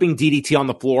draping DDT on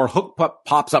the floor. Hook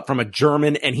pops up from a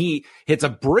German, and he hits a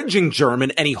bridging German,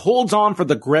 and he holds on for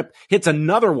the grip, hits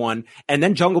another one, and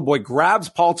then Jungle Boy grabs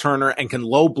Paul Turner and can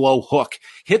low blow Hook,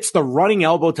 hits the running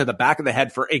elbow to the back of the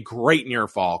head for a great near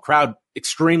fall. Crowd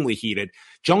extremely heated.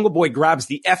 Jungle Boy grabs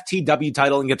the FTW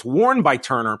title and gets warned by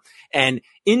Turner, and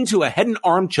into a head and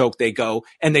arm choke they go,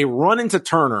 and they run into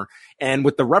Turner, and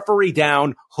with the referee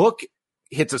down, Hook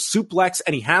hits a suplex,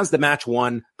 and he has the match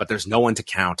won, but there's no one to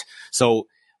count. So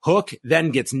Hook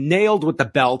then gets nailed with the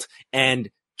belt, and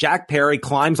Jack Perry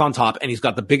climbs on top, and he's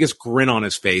got the biggest grin on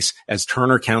his face as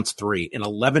Turner counts 3 in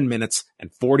 11 minutes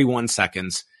and 41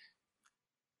 seconds.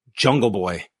 Jungle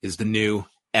Boy is the new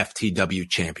FTW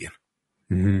champion.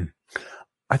 Mm-hmm.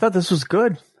 I thought this was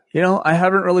good. I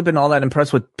haven't really been all that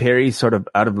impressed with Perry's sort of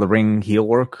out of the ring heel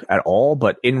work at all,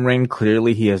 but in ring,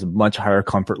 clearly he has a much higher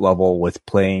comfort level with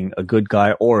playing a good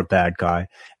guy or a bad guy.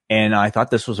 And I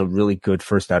thought this was a really good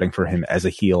first outing for him as a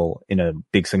heel in a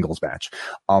big singles match.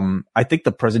 I think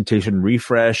the presentation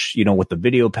refresh, with the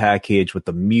video package, with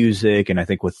the music, and I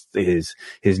think with his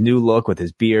new look with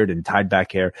his beard and tied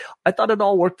back hair, I thought it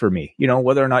all worked for me.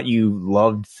 Whether or not you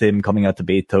loved him coming out to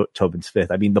Beethoven's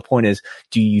Fifth. I mean, the point is,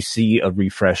 do you see a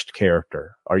refreshed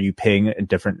character? Are you paying a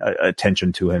different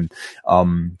attention to him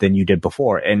than you did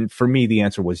before? And for me, the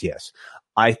answer was yes.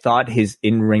 I thought his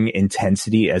in-ring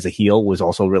intensity as a heel was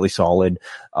also really solid.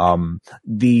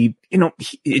 He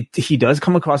does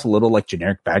come across a little like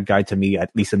generic bad guy to me,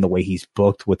 at least in the way he's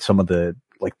booked with some of the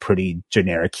like pretty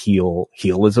generic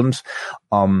heelisms.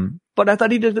 But I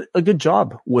thought he did a good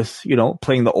job with,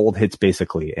 playing the old hits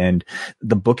basically. And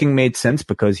the booking made sense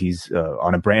because he's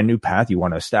on a brand new path. You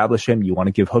want to establish him. You want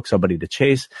to give Hook somebody to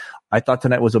chase. I thought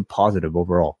tonight was a positive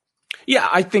overall. Yeah,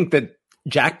 I think that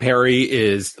Jack Perry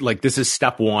is like, this is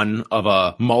step one of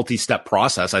a multi-step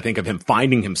process. I think of him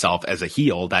finding himself as a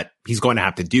heel that he's going to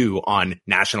have to do on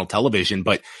national television,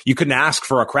 but you couldn't ask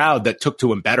for a crowd that took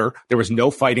to him better. There was no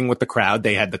fighting with the crowd.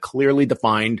 They had the clearly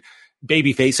defined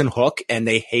babyface and Hook, and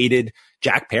they hated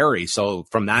Jack Perry. So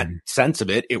from that sense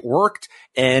of it, it worked.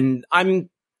 And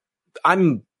I'm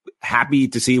happy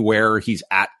to see where he's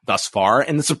at thus far.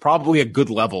 And this is probably a good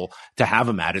level to have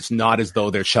him at. It's not as though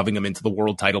they're shoving him into the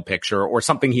world title picture or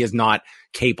something he is not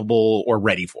capable or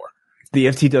ready for. The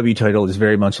FTW title is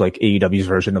very much like AEW's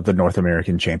version of the North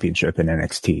American Championship in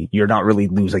NXT. You're not really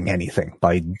losing anything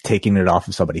by taking it off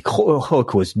of somebody.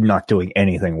 Hook was not doing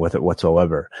anything with it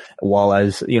whatsoever. While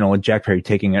as, Jack Perry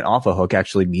taking it off of Hook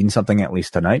actually means something, at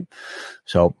least tonight.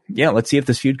 So yeah, let's see if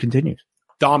this feud continues.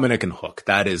 Dominic and Hook.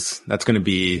 That's going to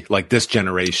be like this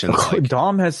generation. Like,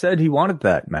 Dom has said he wanted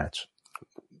that match.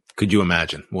 Could you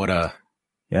imagine what a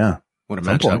match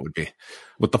that would be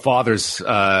with the fathers,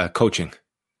 coaching?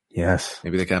 Yes.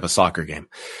 Maybe they could have a soccer game.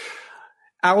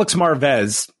 Alex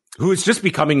Marvez, who is just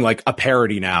becoming like a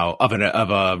parody now of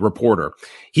a reporter.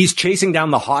 He's chasing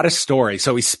down the hottest story.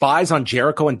 So he spies on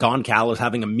Jericho and Don Callis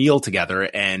having a meal together,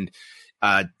 and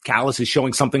Callis is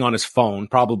showing something on his phone,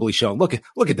 probably showing, look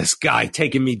at this guy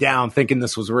taking me down, thinking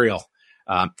this was real.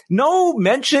 No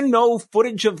mention, no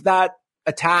footage of that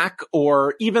attack,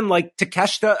 or even like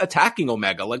Takeshita attacking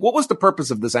Omega. Like, what was the purpose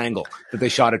of this angle that they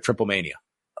shot at Triple Mania?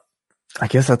 I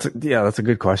guess that's a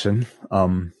good question.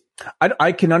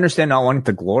 I can understand not wanting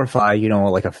to glorify,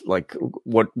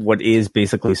 what is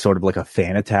basically sort of like a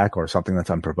fan attack or something that's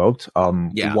unprovoked. I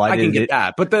can get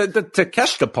that. But the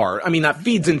Takeshita part, I mean, that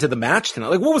feeds into the match tonight.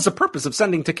 Like, what was the purpose of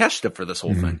sending Takeshita for this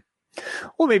whole thing?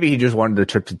 Well, maybe he just wanted a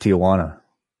trip to Tijuana.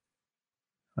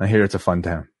 I hear it's a fun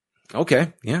town.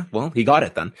 Okay. Yeah. Well, he got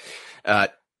it then.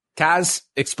 Taz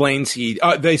explains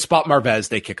they spot Marvez,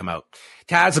 they kick him out.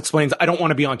 Taz explains, I don't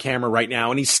want to be on camera right now.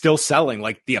 And he's still selling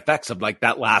like the effects of like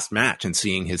that last match and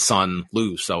seeing his son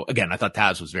lose. So again, I thought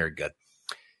Taz was very good.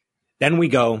 Then we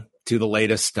go to the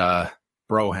latest,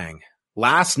 bro hang.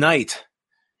 Last night,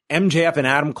 MJF and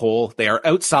Adam Cole, they are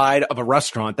outside of a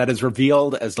restaurant that is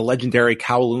revealed as the legendary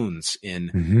Kowloon's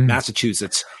in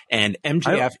Massachusetts. And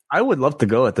MJF, I would love to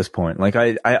go at this point. Like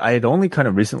I had only kind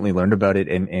of recently learned about it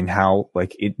and how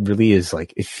like it really is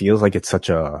like, it feels like it's such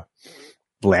a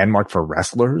landmark for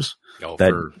wrestlers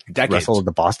that wrestle in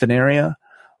the Boston area.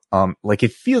 Like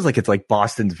it feels like it's like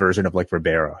Boston's version of like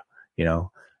Ribera,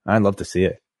 I'd love to see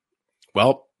it.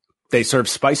 Well, they serve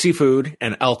spicy food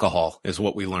and alcohol is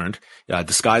what we learned,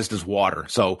 disguised as water.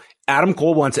 So Adam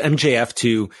Cole wants MJF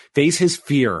to face his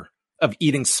fear of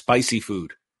eating spicy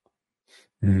food.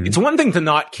 It's one thing to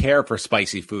not care for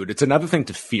spicy food. It's another thing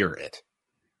to fear it.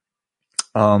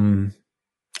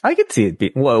 I could see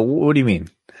it well, what do you mean?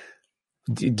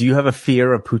 Do you have a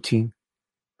fear of poutine?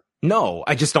 No,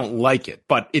 I just don't like it,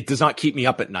 but it does not keep me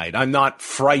up at night. I'm not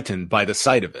frightened by the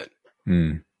sight of it.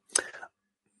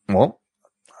 Well,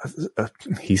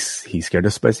 he's scared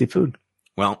of spicy food.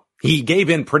 Well, he gave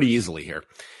in pretty easily here.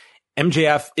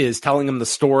 MJF is telling him the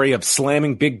story of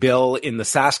slamming Big Bill in the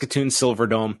Saskatoon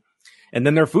Silverdome, and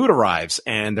then their food arrives,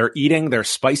 and they're eating their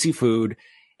spicy food,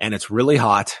 and it's really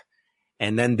hot,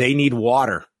 and then they need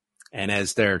water. And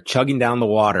as they're chugging down the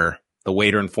water, the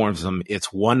waiter informs them it's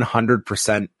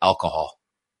 100% alcohol.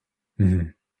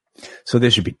 So they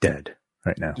should be dead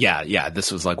right now. Yeah.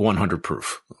 This was like 100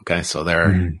 proof. Okay. So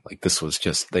they're like, this was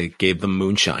just, they gave them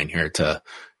moonshine here to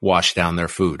wash down their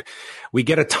food. We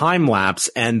get a time lapse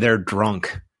and they're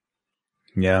drunk.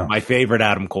 Yeah. My favorite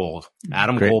Adam Cole.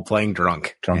 Cole playing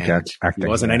drunk. Acting. He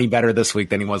wasn't any better this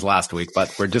week than he was last week,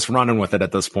 but we're just running with it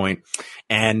at this point.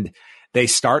 And they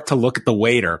start to look at the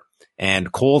waiter.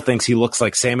 And Cole thinks he looks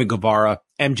like Sammy Guevara.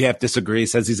 MJF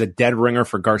disagrees, says he's a dead ringer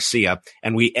for Garcia.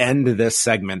 And we end this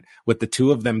segment with the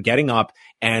two of them getting up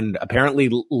and apparently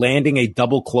landing a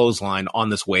double clothesline on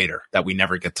this waiter that we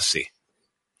never get to see.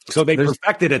 So they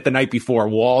perfected it the night before,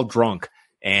 while drunk,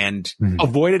 and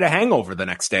avoided a hangover the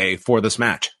next day for this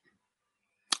match.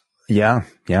 Yeah.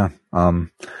 How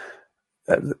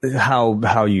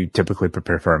you typically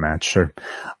prepare for a match, sure.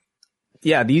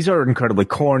 Yeah, these are incredibly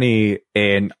corny,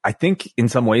 and I think in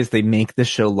some ways they make this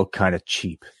show look kind of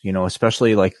cheap, you know,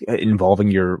 especially like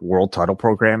involving your world title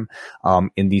program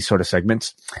in these sort of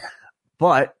segments.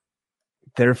 But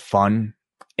they're fun,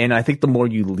 and I think the more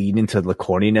you lean into the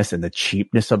corniness and the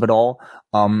cheapness of it all,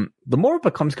 the more it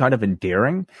becomes kind of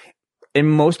endearing. And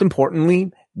most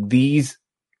importantly, these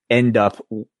end up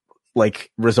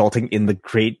like resulting in the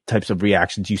great types of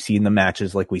reactions you see in the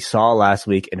matches like we saw last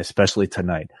week and especially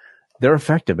tonight. They're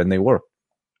effective and they work.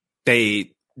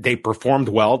 They performed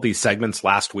well, these segments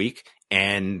last week.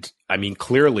 And I mean,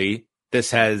 clearly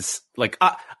this has like,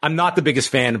 I'm not the biggest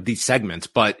fan of these segments,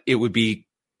 but it would be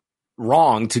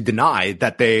wrong to deny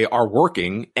that they are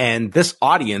working. And this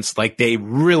audience, like they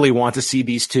really want to see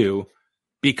these two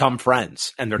become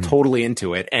friends and they're totally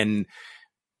into it. And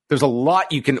there's a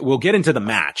lot we'll get into the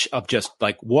match of just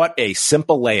like what a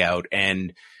simple layout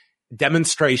and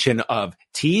demonstration of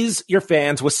tease your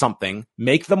fans with something,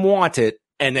 make them want it,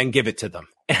 and then give it to them.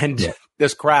 And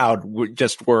this crowd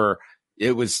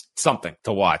it was something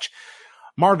to watch.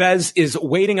 Marvez is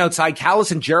waiting outside.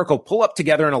 Callis and Jericho pull up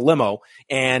together in a limo,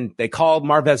 and they called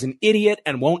Marvez an idiot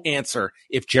and won't answer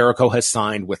if Jericho has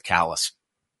signed with Callis.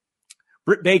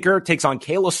 Britt Baker takes on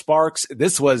Kayla Sparks.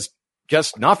 This was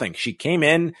just nothing. She came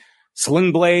in,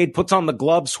 sling blade, puts on the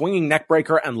glove, swinging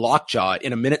neckbreaker, and lockjaw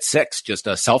in 1:06. Just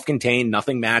a self-contained,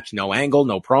 nothing match, no angle,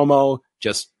 no promo,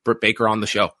 just Britt Baker on the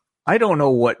show. I don't know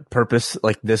what purpose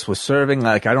like this was serving.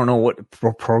 Like, I don't know what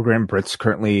program Britt's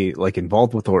currently like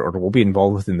involved with or will be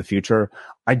involved with in the future.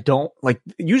 I don't like,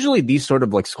 usually these sort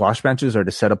of like squash matches are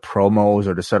to set up promos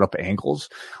or to set up angles.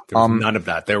 None of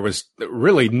that. There was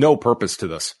really no purpose to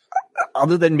this.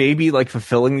 Other than maybe like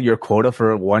fulfilling your quota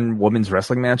for one women's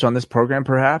wrestling match on this program,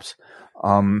 perhaps.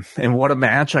 And what a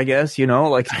match, I guess, you know,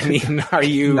 like, I mean, are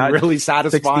you really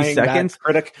satisfying 60 seconds? That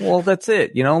critic? Well, that's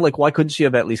it. You know, like, why couldn't she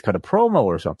have at least cut a promo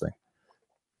or something?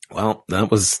 Well, that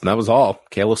was all.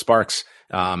 Kayla Sparks,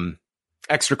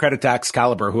 extra credit to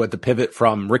Excalibur, who had to pivot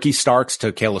from Ricky Starks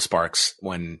to Kayla Sparks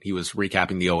when he was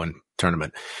recapping the Owen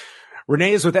tournament.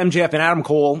 Renee is with MJF and Adam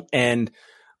Cole, and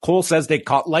Cole says they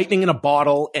caught lightning in a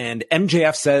bottle, and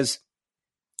MJF says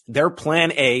their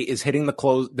plan A is hitting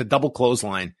the double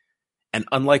clothesline. And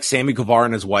unlike Sammy Guevara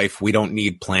and his wife, we don't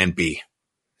need plan B.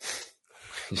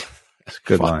 That's a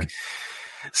good line.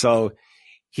 So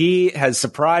he has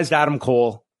surprised Adam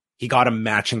Cole. He got him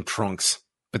matching trunks,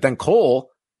 but then Cole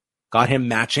got him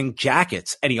matching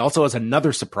jackets. And he also has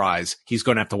another surprise he's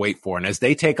going to have to wait for. And as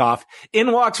they take off,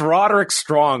 in walks Roderick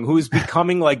Strong, who's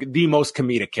becoming like the most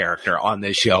comedic character on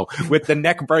this show with the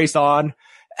neck brace on.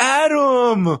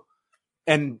 Adam!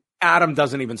 And Adam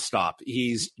doesn't even stop.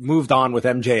 He's moved on with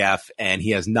MJF and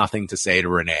he has nothing to say to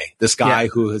Renee. This guy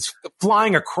who is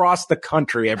flying across the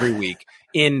country every week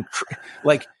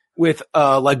with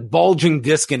bulging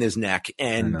disc in his neck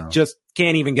and just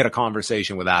can't even get a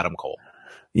conversation with Adam Cole.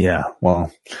 Yeah.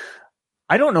 Well,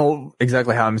 I don't know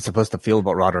exactly how I'm supposed to feel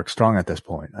about Roderick Strong at this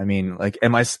point. I mean, like,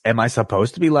 am I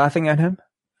supposed to be laughing at him?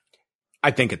 I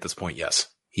think at this point, yes.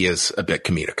 He is a bit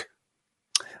comedic.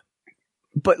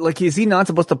 But like, is he not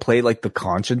supposed to play like the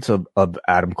conscience of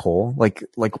Adam Cole? Like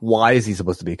why is he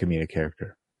supposed to be a comedic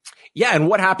character? Yeah. And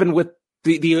what happened with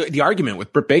the argument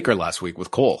with Britt Baker last week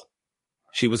with Cole?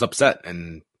 She was upset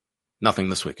and nothing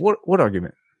this week. What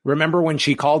argument? Remember when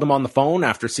she called him on the phone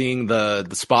after seeing the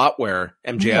spot where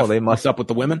MJF messed up with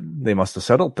the women? They must have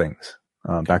settled things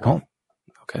back home.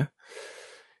 Okay.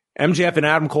 MJF and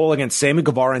Adam Cole against Sammy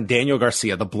Guevara and Daniel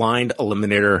Garcia, the blind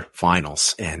eliminator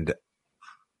finals. And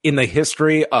in the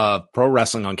history of pro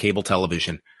wrestling on cable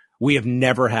television, we have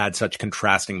never had such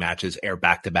contrasting matches air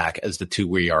back to back as the two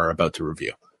we are about to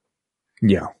review.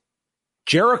 Yeah.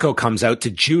 Jericho comes out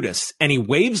to Judas and he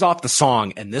waves off the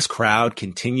song, and this crowd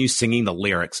continues singing the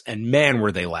lyrics, and man,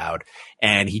 were they loud.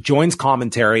 And he joins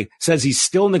commentary, says he's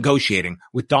still negotiating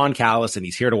with Don Callis and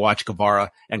he's here to watch Guevara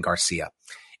and Garcia.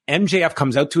 MJF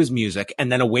comes out to his music,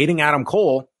 and then awaiting Adam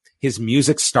Cole, his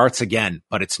music starts again,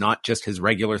 but it's not just his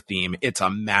regular theme. It's a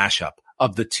mashup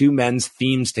of the two men's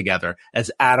themes together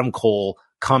as Adam Cole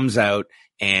comes out,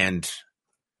 and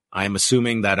I'm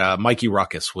assuming that Mikey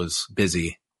Ruckus was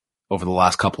busy over the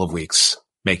last couple of weeks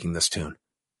making this tune.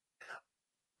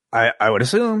 I would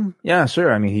assume. Yeah,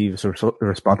 sure. I mean, he was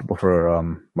responsible for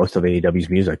most of AEW's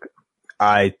music.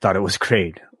 I thought it was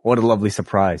great. What a lovely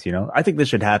surprise, you know? I think this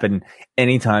should happen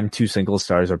anytime two single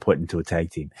stars are put into a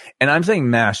tag team. And I'm saying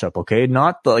mashup, okay?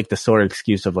 Not the sort of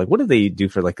excuse of like, what do they do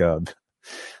for like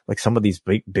some of these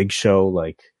big show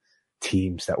like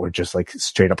teams that were just like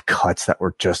straight up cuts that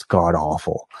were just god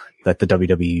awful that the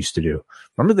WWE used to do.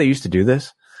 Remember they used to do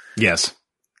this? Yes.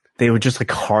 they were just like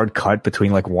hard cut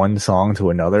between like one song to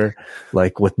another,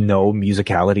 like with no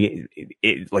musicality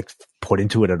it like put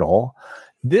into it at all.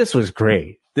 This was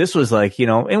great. This was like, you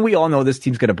know, and we all know this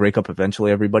team's going to break up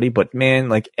eventually, everybody, but man,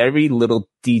 like every little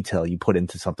detail you put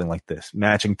into something like this,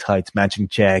 matching tights, matching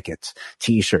jackets,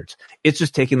 t-shirts, it's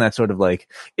just taking that sort of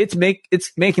like, it's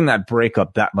making that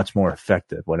breakup that much more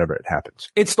effective whenever it happens.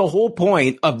 It's the whole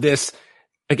point of this.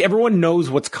 Like everyone knows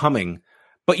what's coming,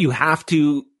 but you have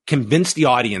to convince the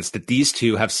audience that these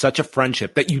two have such a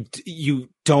friendship that you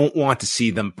don't want to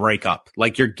see them break up.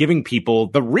 Like you're giving people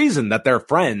the reason that they're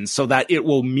friends so that it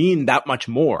will mean that much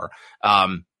more,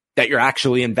 that you're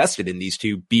actually invested in these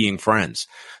two being friends.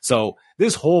 So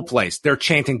this whole place, they're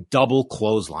chanting double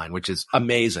clothesline, which is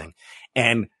amazing.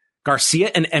 And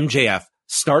Garcia and MJF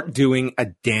start doing a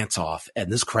dance off,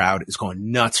 and this crowd is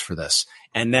going nuts for this.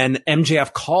 And then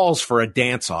MJF calls for a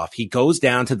dance off. He goes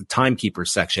down to the timekeeper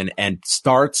section and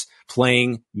starts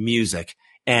playing music.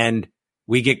 And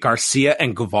we get Garcia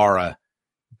and Guevara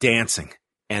dancing.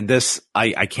 And this,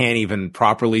 I can't even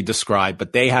properly describe,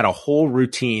 but they had a whole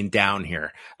routine down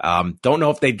here. Don't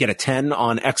know if they'd get a 10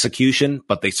 on execution,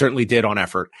 but they certainly did on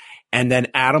effort. And then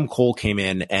Adam Cole came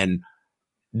in, and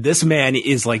this man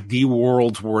is like the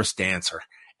world's worst dancer,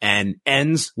 and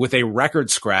ends with a record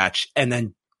scratch, and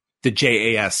then the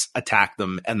JAS attack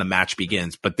them and the match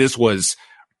begins. But this was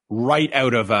right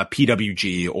out of a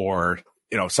PWG or,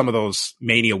 you know, some of those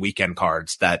Mania weekend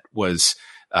cards that was,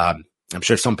 I'm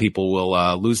sure some people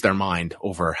will lose their mind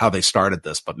over how they started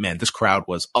this, but man, this crowd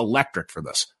was electric for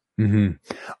this. Mm-hmm.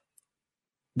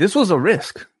 This was a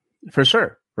risk for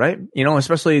sure. Right. You know,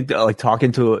 especially like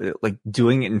talking to like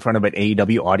doing it in front of an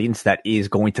AEW audience that is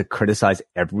going to criticize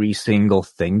every single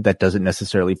thing that doesn't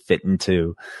necessarily fit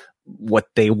into what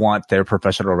they want their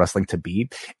professional wrestling to be.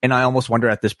 And I almost wonder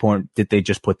at this point, did they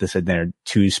just put this in there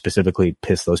to specifically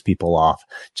piss those people off,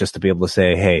 just to be able to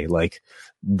say, hey, like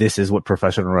this is what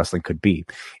professional wrestling could be.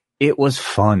 It was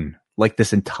fun. Like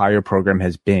this entire program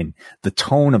has been, the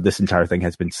tone of this entire thing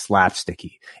has been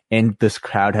slapsticky, and this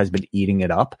crowd has been eating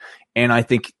it up. And I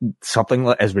think something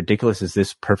as ridiculous as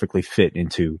this perfectly fit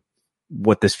into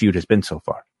what this feud has been so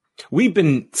far. We've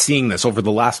been seeing this over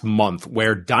the last month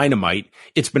where Dynamite,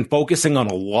 it's been focusing on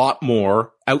a lot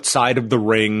more outside of the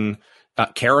ring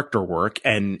character work,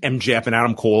 and MJF and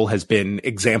Adam Cole has been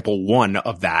example one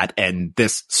of that. And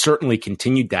this certainly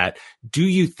continued that. Do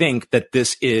you think that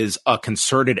this is a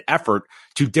concerted effort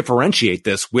to differentiate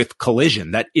this with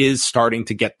Collision that is starting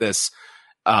to get this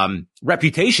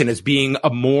reputation as being a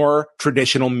more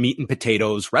traditional meat and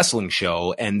potatoes wrestling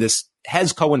show? And this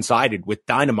has coincided with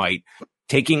Dynamite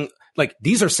taking, like,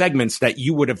 these are segments that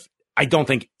you would have, I don't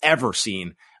think, ever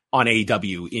seen on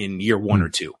AEW in year one or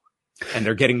two. And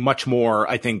they're getting much more,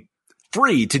 I think,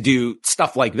 free to do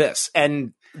stuff like this.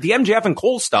 And the MJF and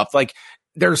Cole stuff, like,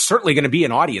 there's certainly going to be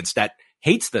an audience that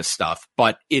hates this stuff,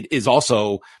 but it is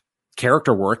also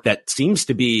character work that seems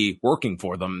to be working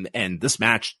for them. And this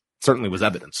match certainly was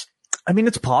evidence. I mean,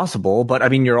 it's possible, but I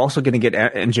mean, you're also going to get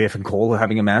MJF and Cole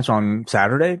having a match on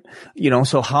Saturday, you know,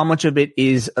 so how much of it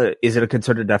is it a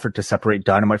concerted effort to separate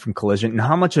Dynamite from Collision? And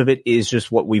how much of it is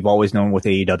just what we've always known with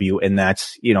AEW? And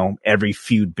that's, you know, every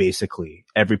feud, basically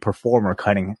every performer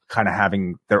kind of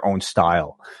having their own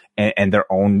style and their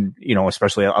own, you know,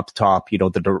 especially up top, you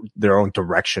know, their own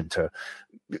direction to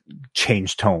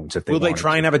change tones. If they will they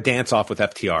try and have a dance off with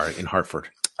FTR in Hartford?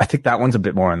 I think that one's a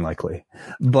bit more unlikely.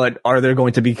 But are there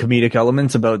going to be comedic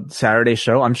elements about Saturday's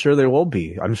show? I'm sure there will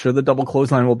be. I'm sure the double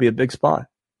clothesline will be a big spot.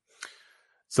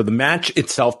 So the match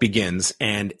itself begins,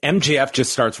 and MJF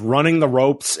just starts running the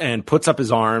ropes and puts up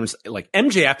his arms. Like,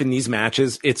 MJF in these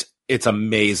matches, it's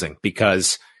amazing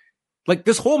because, like,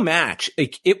 this whole match,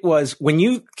 it was, when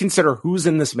you consider who's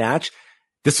in this match,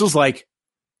 this was like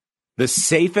the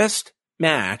safest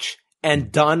match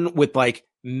and done with like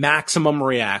maximum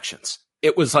reactions.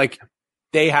 It was like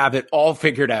they have it all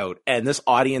figured out, and this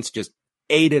audience just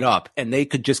ate it up, and they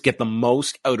could just get the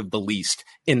most out of the least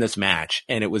in this match.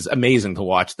 And it was amazing to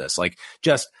watch this. Like,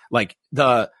 just like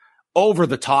the over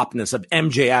the topness of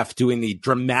MJF doing the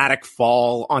dramatic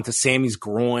fall onto Sammy's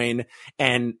groin,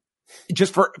 and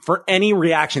just for any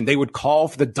reaction, they would call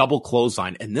for the double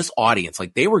clothesline. And this audience,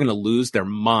 like, they were going to lose their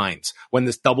minds when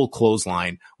this double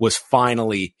clothesline was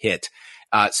finally hit.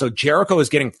 So Jericho is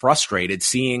getting frustrated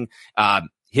seeing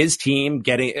his team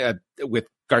getting with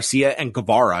Garcia and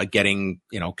Guevara getting,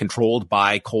 you know, controlled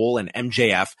by Cole and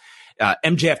MJF.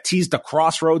 MJF teased the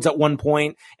crossroads at one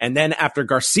point, and then after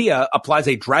Garcia applies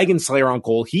a Dragon Slayer on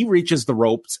Cole, he reaches the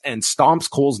ropes and stomps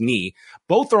Cole's knee.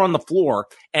 Both are on the floor,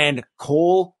 and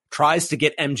Cole tries to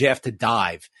get MJF to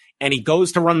dive, and he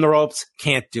goes to run the ropes,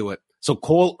 can't do it. So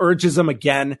Cole urges him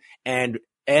again, and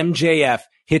MJF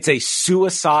hits a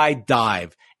suicide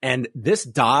dive. And this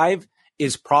dive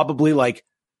is probably like,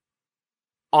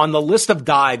 on the list of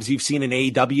dives you've seen in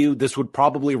AEW, this would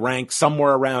probably rank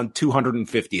somewhere around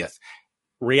 250th.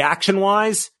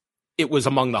 Reaction-wise, it was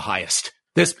among the highest.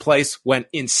 This place went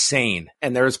insane,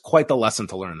 and there is quite the lesson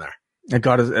to learn there. It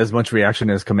got as much reaction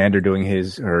as Commander doing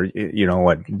his, or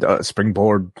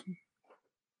springboard,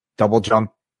 double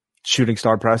jump, shooting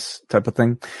star press type of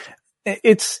thing.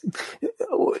 It's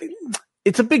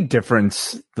a big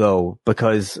difference though,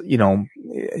 because,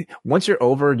 once you're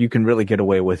over, you can really get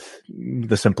away with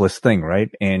the simplest thing,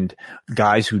 right? And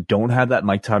guys who don't have that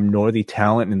mic time nor the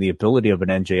talent and the ability of an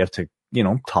MJF to,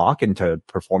 talk and to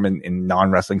perform in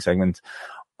non-wrestling segments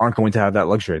aren't going to have that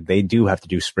luxury. They do have to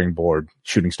do springboard,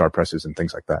 shooting star presses and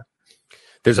things like that.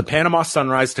 There's a Panama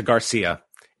Sunrise to Garcia,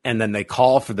 and then they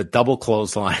call for the double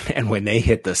clothesline. And when they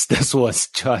hit this was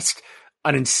just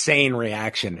an insane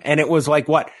reaction. And it was like,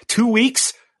 2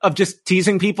 weeks of just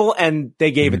teasing people, and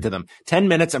they gave it to them. 10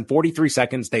 minutes and 43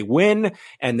 seconds. They win,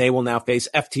 and they will now face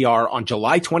FTR on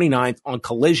July 29th on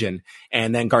Collision.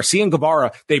 And then Garcia and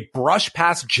Guevara, they brush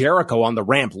past Jericho on the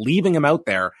ramp, leaving him out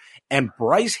there. And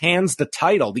Bryce hands the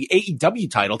title, the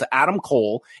AEW title, to Adam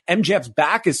Cole. MJF's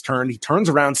back is turned. He turns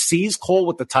around, sees Cole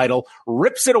with the title,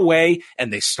 rips it away,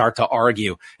 and they start to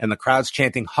argue. And the crowd's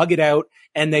chanting, "Hug it out."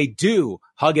 And they do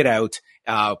hug it out.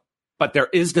 But there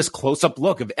is this close-up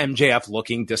look of MJF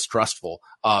looking distrustful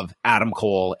of Adam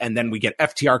Cole. And then we get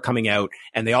FTR coming out,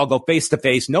 and they all go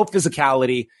face-to-face, no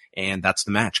physicality. And that's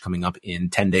the match coming up in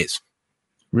 10 days.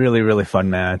 Really, really fun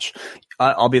match.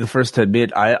 I'll be the first to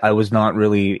admit I was not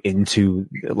really into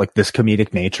like this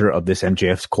comedic nature of this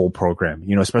MJF's Cole program,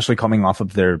 especially coming off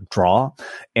of their draw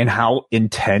and how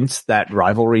intense that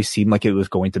rivalry seemed like it was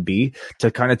going to be. To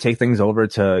kind of take things over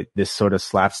to this sort of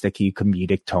slapsticky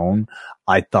comedic tone,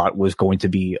 I thought was going to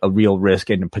be a real risk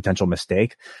and a potential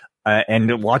mistake.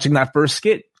 And watching that first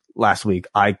skit last week,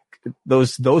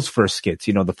 those first skits,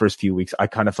 the first few weeks, I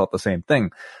kind of felt the same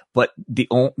thing. But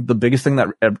the biggest thing that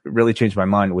really changed my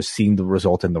mind was seeing the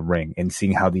result in the ring and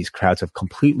seeing how these crowds have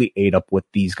completely ate up what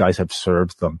these guys have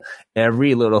served them.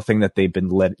 Every little thing that they've been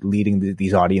leading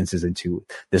these audiences into,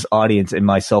 this audience and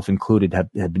myself included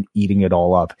have been eating it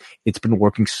all up. It's been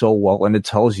working so well, and it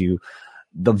tells you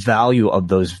the value of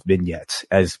those vignettes,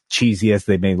 as cheesy as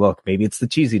they may look. Maybe it's the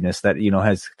cheesiness that,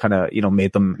 has kind of,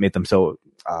 made them so,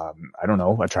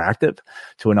 attractive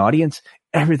to an audience.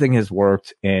 Everything has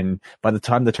worked. And by the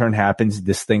time the turn happens,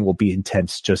 this thing will be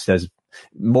intense, just as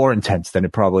more intense than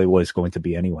it probably was going to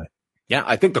be anyway. Yeah.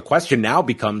 I think the question now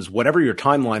becomes, whatever your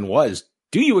timeline was,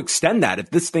 do you extend that? If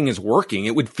this thing is working,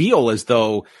 it would feel as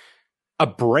though a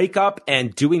breakup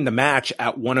and doing the match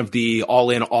at one of the all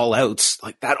in, all outs,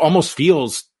 like that almost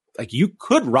feels like you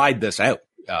could ride this out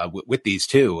with these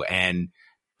two.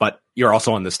 But you're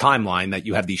also on this timeline that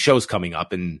you have these shows coming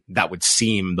up, and that would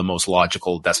seem the most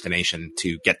logical destination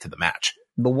to get to the match.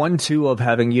 The 1-2 of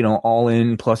having, all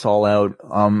in plus all out,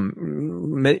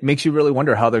 makes you really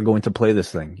wonder how they're going to play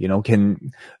this thing.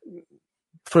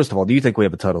 First of all, do you think we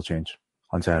have a title change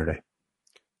on Saturday?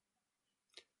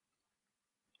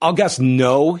 I'll guess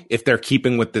no, if they're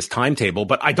keeping with this timetable,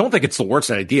 but I don't think it's the worst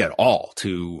idea at all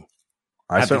to.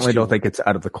 I certainly don't think it's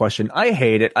out of the question. I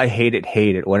hate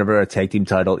it whenever a tag team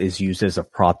title is used as a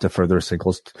prop to further a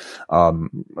singles,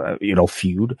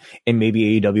 feud. And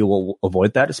maybe AEW will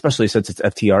avoid that, especially since it's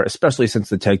FTR, especially since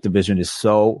the tag division is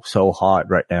so hot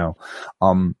right now.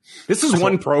 This is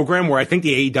one program where I think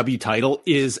the AEW title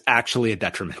is actually a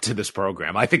detriment to this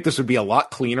program. I think this would be a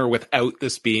lot cleaner without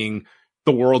this being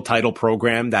the world title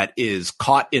program that is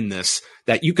caught in this,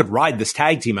 that you could ride this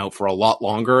tag team out for a lot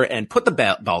longer and put the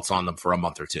belts on them for a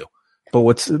month or two.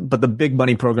 But the big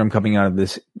money program coming out of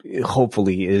this,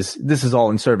 hopefully, this is all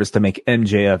in service to make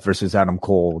MJF versus Adam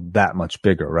Cole that much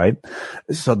bigger, right?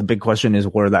 So the big question is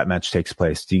where that match takes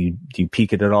place. Do you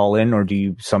peak it at All In, or do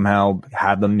you somehow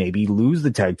have them maybe lose the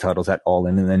tag titles at All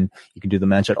In and then you can do the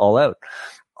match at All Out?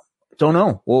 Don't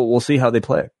know. We'll see how they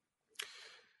play.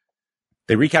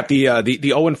 They recap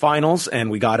the Owen finals,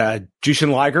 and we got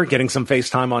Jushin Liger getting some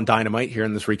FaceTime on Dynamite here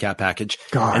in this recap package.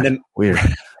 God, and then weird.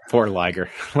 Poor Liger,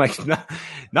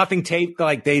 nothing taped.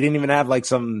 Like they didn't even have like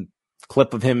some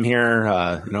clip of him here.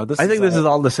 I think this is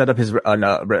all to set up his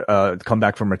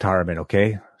comeback from retirement.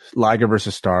 Okay, Liger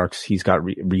versus Starks. He's got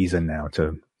reason now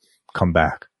to come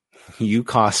back. You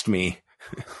cost me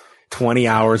 20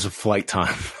 hours of flight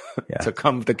time to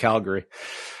come to Calgary.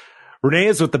 Renee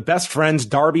is with the best friends,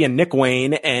 Darby and Nick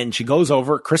Wayne, and she goes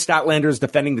over. Chris Statlander is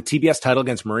defending the TBS title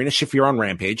against Marina Shafir on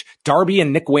Rampage. Darby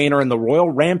and Nick Wayne are in the Royal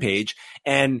Rampage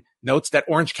and notes that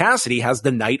Orange Cassidy has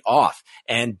the night off.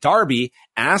 And Darby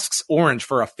asks Orange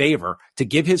for a favor to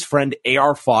give his friend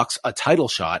AR Fox a title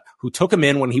shot, who took him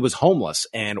in when he was homeless.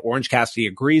 And Orange Cassidy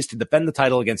agrees to defend the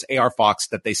title against AR Fox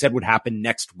that they said would happen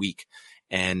next week.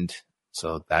 And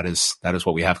so that is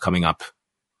what we have coming up,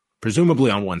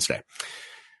 presumably on Wednesday.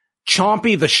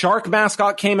 Chompy, the shark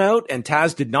mascot, came out, and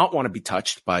Taz did not want to be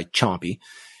touched by Chompy.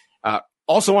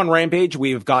 Also on Rampage,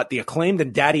 we've got the Acclaimed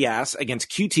and Daddy Ass against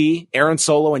QT, Aaron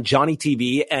Solo, and Johnny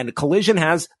TV. And Collision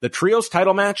has the Trios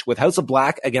title match with House of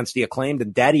Black against the Acclaimed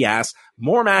and Daddy Ass.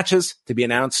 More matches to be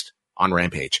announced on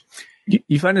Rampage.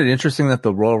 You find it interesting that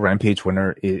the Royal Rampage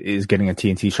winner is getting a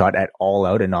TNT shot at All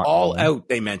Out and not All Out.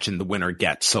 They mentioned the winner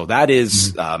gets. So that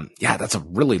is, that's a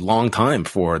really long time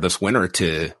for this winner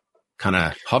to kind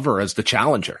of hover as the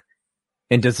challenger.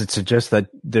 And does it suggest that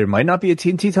there might not be a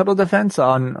TNT title defense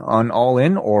on All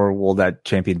In, or will that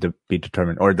champion be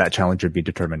determined, or that challenger be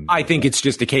determined? I think it's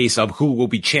just a case of who will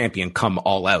be champion come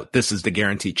All Out. This is the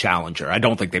guaranteed challenger. I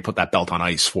don't think they put that belt on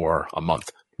ice for a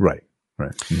month. Right.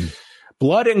 Mm-hmm.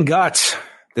 Blood and Guts.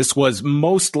 This was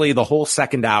mostly the whole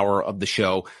second hour of the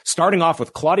show, starting off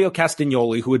with Claudio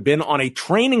Castagnoli, who had been on a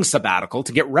training sabbatical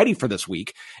to get ready for this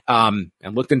week, and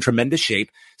looked in tremendous shape.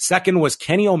 Second was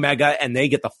Kenny Omega, and they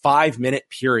get the 5-minute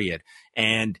period.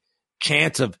 And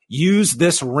chance of use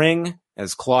this ring,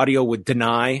 as Claudio would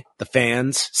deny the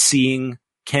fans seeing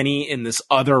Kenny in this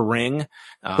other ring.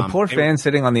 The poor fans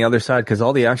sitting on the other side, because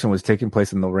all the action was taking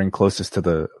place in the ring closest to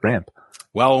the ramp.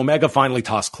 Well, Omega finally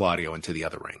tossed Claudio into the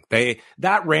other ring. They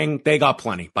got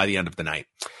plenty by the end of the night.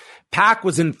 Pac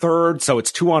was in third, so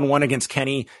it's 2-on-1 against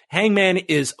Kenny. Hangman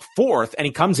is fourth, and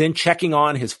he comes in checking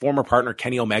on his former partner,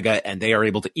 Kenny Omega, and they are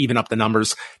able to even up the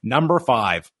numbers. Number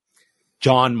 5,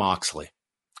 Jon Moxley,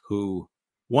 who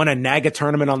won a NAGA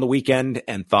tournament on the weekend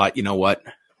and thought, you know what?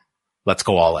 Let's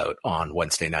go all out on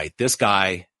Wednesday night. This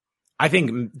guy, I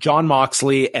think Jon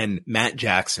Moxley and Matt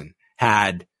Jackson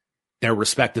had their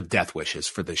respective death wishes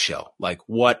for this show. Like,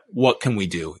 what can we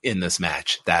do in this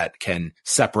match that can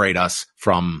separate us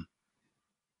from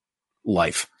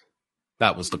life?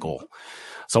 That was the goal.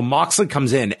 So Moxley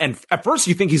comes in, and at first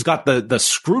you think he's got the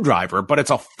screwdriver, but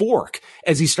it's a fork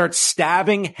as he starts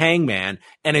stabbing Hangman.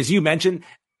 And as you mentioned,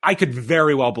 I could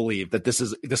very well believe that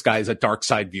this guy is a dark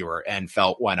side viewer and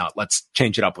felt, why not? Let's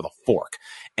change it up with a fork.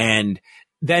 And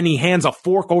then he hands a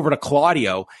fork over to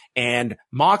Claudio, and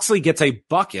Moxley gets a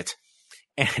bucket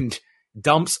and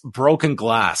dumps broken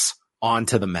glass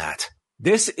onto the mat.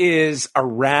 This is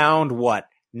around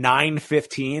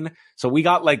 9:15. So we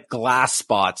got like glass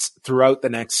spots throughout the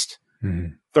next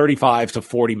 35 to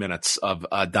 40 minutes of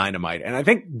Dynamite. And I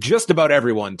think just about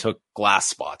everyone took glass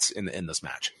spots in this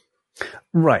match.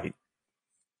 Right.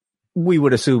 We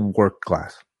would assume work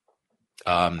glass.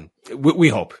 We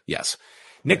hope, yes.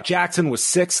 Nick Jackson was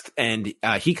 6th, and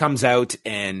he comes out,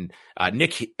 and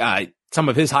Nick, some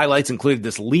of his highlights included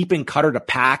this leaping cutter to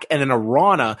Pac and then a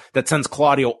Rana that sends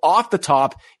Claudio off the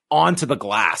top onto the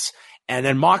glass. And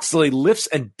then Moxley lifts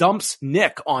and dumps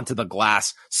Nick onto the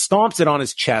glass, stomps it on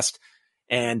his chest.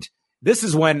 And this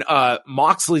is when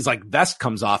Moxley's vest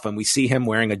comes off, and we see him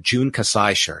wearing a Jun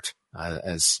Kasai shirt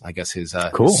as, I guess, his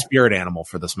spirit animal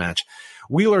for this match.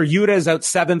 Wheeler Yuta is out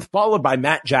 7th, followed by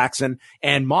Matt Jackson,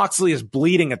 and Moxley is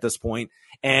bleeding at this point.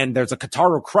 And there's a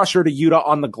Kotaro Crusher to Yuta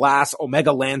on the glass.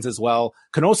 Omega lands as well.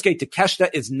 Konosuke Takeshita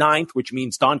is 9th, which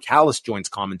means Don Callis joins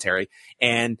commentary.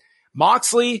 And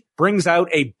Moxley brings out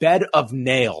a bed of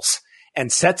nails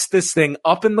and sets this thing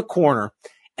up in the corner.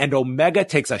 And Omega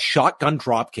takes a shotgun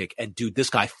dropkick. And dude, this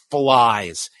guy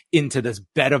flies into this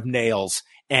bed of nails.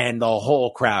 And the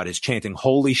whole crowd is chanting,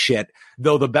 holy shit.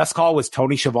 Though the best call was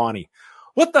Tony Schiavone.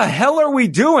 What the hell are we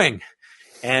doing?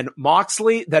 And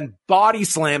Moxley then body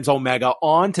slams Omega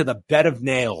onto the bed of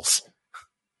nails.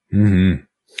 Mm-hmm.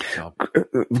 So.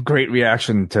 Great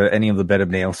reaction to any of the bed of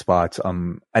nails spots.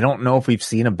 I don't know if we've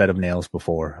seen a bed of nails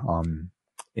before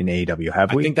in AEW.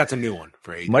 Have we? I think that's a new one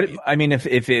for AEW.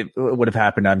 If it would have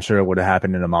happened, I'm sure it would have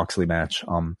happened in a Moxley match.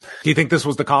 Do you think this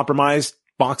was the compromise?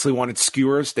 Moxley wanted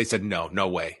skewers. They said, no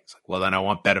way. It's like, well, then I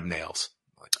want bed of nails.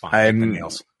 Fine, the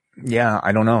nails. Yeah,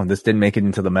 I don't know. This didn't make it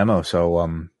into the memo,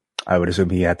 so I would assume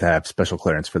he had to have special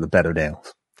clearance for the bed of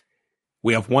nails.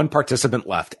 We have one participant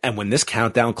left, and when this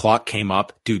countdown clock came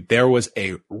up, dude, there was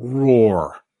a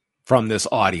roar from this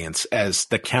audience as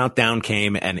the countdown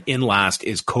came, and in last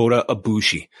is Kota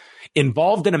Ibushi,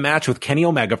 involved in a match with Kenny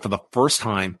Omega for the first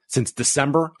time since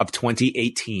December of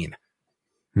 2018.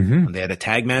 Mm-hmm. They had a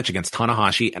tag match against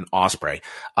Tanahashi and Ospreay.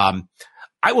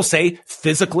 I will say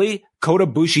physically, Kota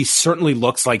Ibushi certainly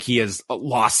looks like he has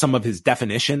lost some of his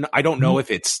definition. I don't know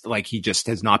if it's like he just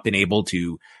has not been able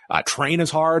to train as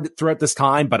hard throughout this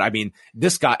time, but I mean,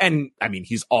 this guy, and I mean,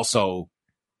 he's also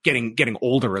getting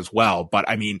older as well, but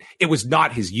I mean, it was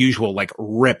not his usual like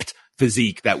ripped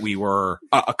physique that we were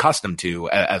accustomed to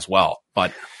as well,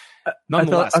 but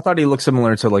nonetheless. I thought he looked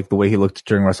similar to like the way he looked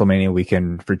during WrestleMania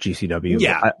weekend for GCW.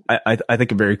 Yeah. I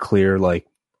think a very clear like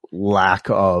lack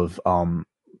of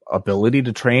ability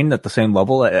to train at the same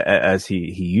level as he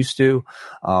used to.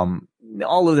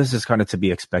 All of this is kind of to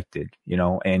be expected, you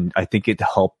know, and I think it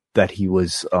helped that he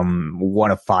was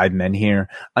one of 5 men here.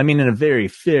 I mean, in a very,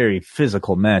 very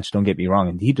physical match, don't get me wrong,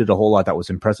 and he did a whole lot that was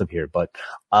impressive here, but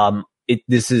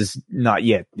this is not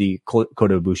yet the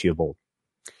Kota Ibushi of old.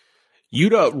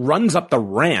 Yuta runs up the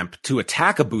ramp to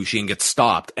attack Ibushi and gets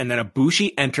stopped. And then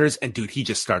Ibushi enters and dude, he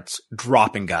just starts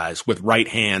dropping guys with right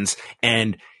hands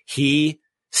and he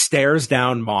stares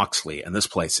down Moxley and this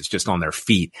place is just on their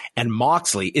feet. And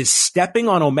Moxley is stepping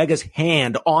on Omega's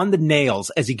hand on the nails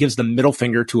as he gives the middle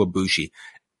finger to Ibushi.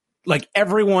 Like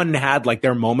everyone had like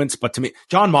their moments, but to me,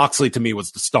 Jon Moxley to me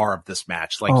was the star of this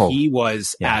match. Like he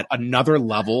was at another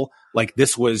level. Like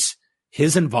this was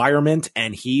his environment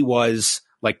and he was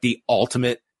like the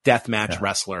ultimate deathmatch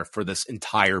wrestler for this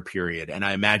entire period. And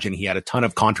I imagine he had a ton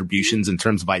of contributions in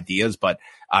terms of ideas, but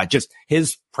just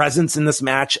his presence in this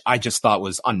match, I just thought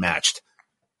was unmatched.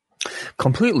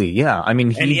 Completely. Yeah. I mean,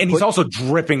 he's also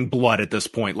dripping blood at this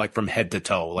point, like from head to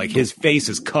toe, like his face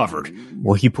is covered.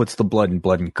 Well, he puts the blood in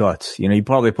blood and guts, you know, he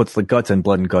probably puts the guts in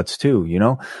blood and guts too, you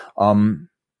know?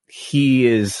 He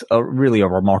is really a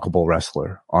remarkable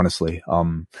wrestler, honestly.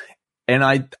 And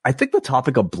I think the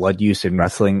topic of blood use in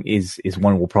wrestling is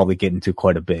one we'll probably get into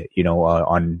quite a bit, you know,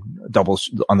 on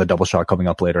the double shot coming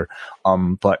up later.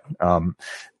 But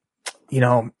you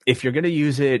know, if you're going to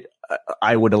use it,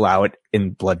 I would allow it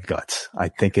in blood guts. I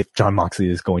think if Jon Moxley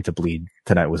is going to bleed,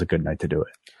 tonight was a good night to do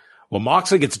it. Well,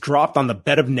 Moxley gets dropped on the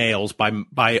bed of nails by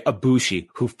Ibushi,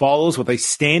 who follows with a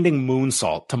standing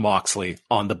moonsault to Moxley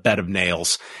on the bed of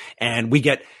nails. And we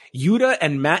get Yuta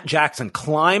and Matt Jackson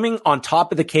climbing on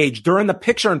top of the cage during the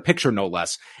picture-in-picture, no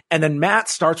less. And then Matt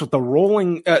starts with the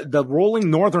rolling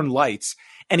Northern Lights,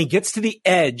 and he gets to the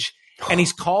edge, and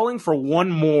he's calling for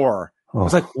one more. I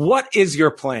was like, what is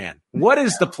your plan? What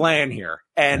is the plan here?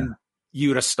 And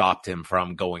Yuta stopped him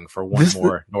from going for one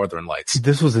more Northern Lights.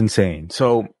 This was insane.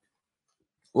 So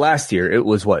last year, it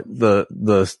was what? The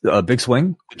big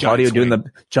swing? Claudio doing the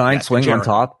giant swing on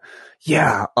top?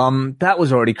 Yeah. That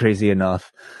was already crazy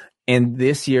enough. And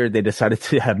this year they decided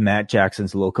to have Matt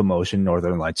Jackson's locomotion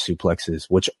Northern Lights suplexes,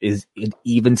 which is an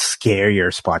even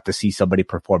scarier spot to see somebody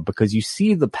perform because you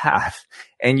see the path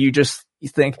and you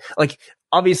think like,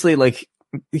 obviously like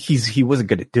he wasn't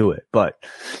going to do it, but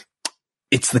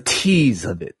it's the tease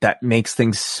of it that makes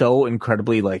things so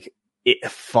incredibly like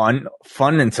fun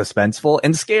and suspenseful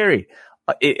and scary.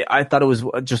 I thought it was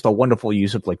just a wonderful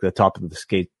use of like the top of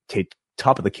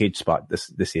the cage spot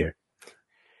this year.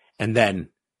 And then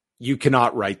you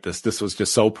cannot write this. This was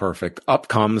just so perfect. Up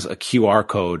comes a QR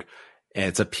code, and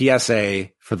it's a PSA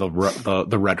for the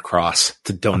Red Cross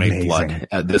to donate blood.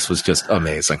 This was just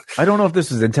amazing. I don't know if this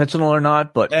was intentional or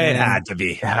not, but it had to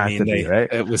be. Right?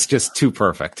 It was just too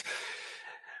perfect.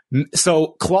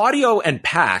 So Claudio and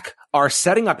Pac are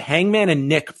setting up Hangman and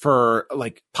Nick for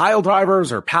like pile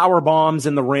drivers or power bombs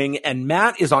in the ring, and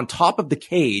Matt is on top of the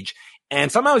cage. And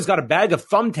somehow he's got a bag of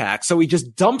thumbtacks, so he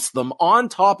just dumps them on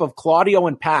top of Claudio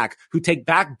and Pac, who take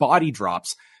back body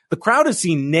drops. The crowd has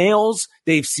seen nails,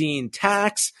 they've seen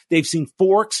tacks, they've seen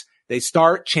forks. They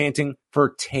start chanting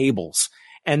for tables.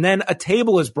 And then a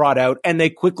table is brought out, and they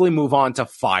quickly move on to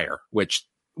fire, which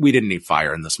we didn't need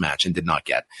fire in this match and did not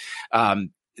get.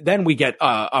 Then we get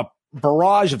a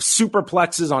barrage of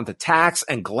superplexes onto tacks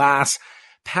and glass.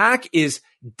 Pac is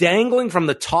dangling from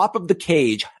the top of the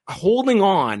cage, holding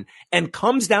on, and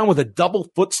comes down with a double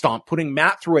foot stomp, putting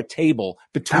Matt through a table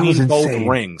between both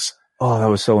rings. Oh, that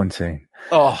was so insane.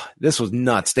 Oh, this was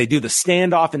nuts. They do the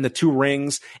standoff in the two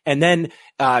rings, and then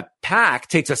Pac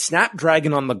takes a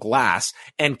snapdragon on the glass,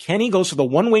 and Kenny goes for the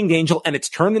one-winged angel, and it's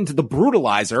turned into the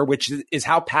brutalizer, which is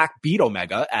how Pac beat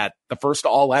Omega at the first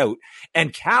All Out.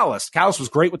 And Callis was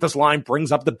great with this line,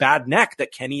 brings up the bad neck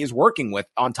that Kenny is working with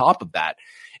on top of that.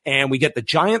 And we get the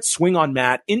giant swing on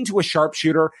Matt into a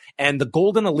sharpshooter, and the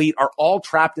Golden Elite are all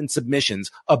trapped in submissions.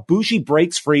 Ibushi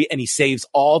breaks free, and he saves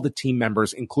all the team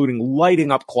members, including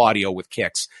lighting up Claudio with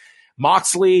kicks.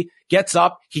 Moxley gets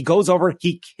up, he goes over,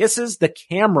 he kisses the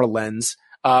camera lens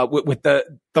with the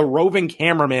roving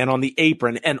cameraman on the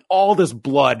apron, and all this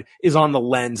blood is on the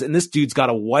lens, and this dude's got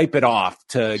to wipe it off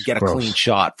to get a clean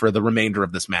shot for the remainder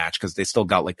of this match because they still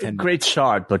got like 10 Great minutes.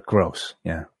 shot, but gross.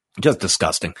 Yeah. Just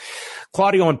disgusting.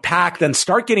 Claudio and Pac then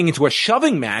start getting into a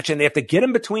shoving match, and they have to get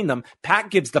in between them.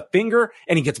 Pac gives the finger,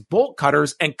 and he gets bolt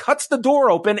cutters and cuts the door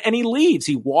open, and he leaves.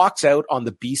 He walks out on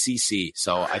the BCC.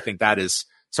 So I think that is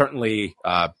certainly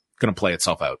going to play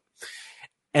itself out.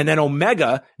 And then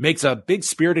Omega makes a big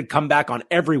spirited comeback on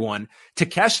everyone.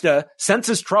 Takeshita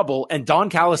senses trouble, and Don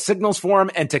Callis signals for him,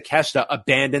 and Takeshita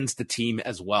abandons the team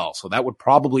as well. So that would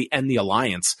probably end the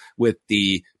alliance with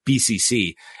the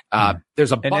BCC.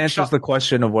 There's a and answers the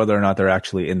question of whether or not they're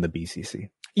actually in the BCC.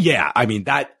 Yeah, I mean,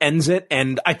 that ends it.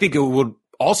 And I think it would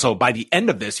also, by the end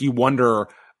of this, you wonder,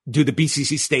 do the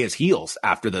BCC stay as heels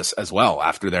after this as well,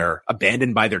 after they're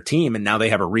abandoned by their team and now they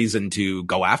have a reason to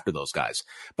go after those guys?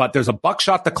 But there's a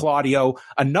buckshot to Claudio,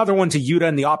 another one to Yuta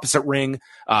in the opposite ring,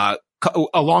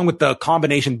 along with the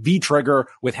combination V-trigger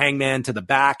with Hangman to the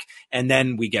back. And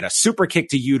then we get a super kick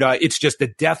to Yuta. It's just the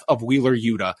death of Wheeler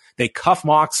Yuta. They cuff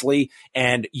Moxley,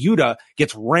 and Yuta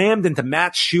gets rammed into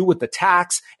Matt's shoe with the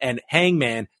tacks, and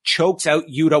Hangman chokes out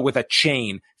Yuta with a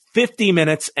chain. 50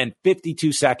 minutes and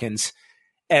 52 seconds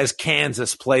as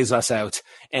Kansas plays us out.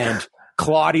 And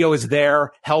Claudio is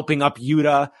there helping up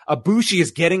Yuta. Ibushi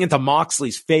is getting into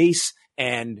Moxley's face,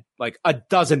 and like a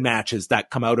dozen matches that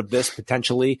come out of this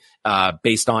potentially,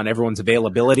 based on everyone's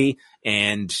availability.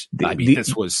 And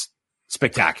this was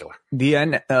spectacular. The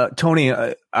end, Tony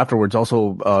afterwards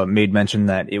also made mention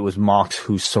that it was Mox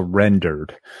who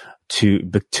surrendered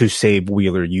to save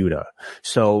Wheeler Yuta.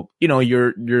 So, you know,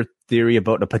 your theory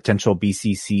about a potential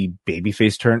BCC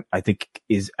babyface turn, I think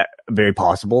is very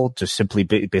possible, just simply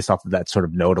based off of that sort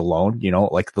of note alone, you know,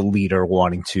 like the leader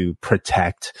wanting to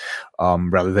protect,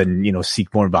 rather than, you know,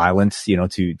 seek more violence, you know,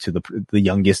 to the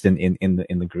youngest in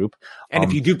the group. And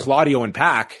if you do Claudio and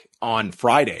Pac on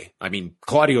Friday, I mean,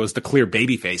 Claudio is the clear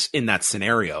babyface in that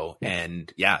scenario.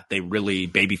 And yeah, they really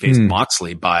babyfaced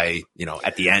Moxley by, you know,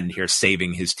 at the end here,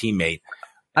 saving his teammate.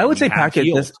 I would say Pac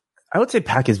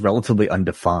is relatively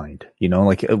undefined, you know,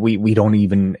 like we don't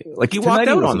even, like, he walked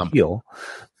out on them. Heel.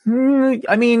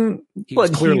 I mean, he was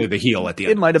clearly the heel at the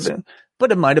end. It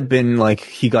might have been like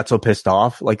he got so pissed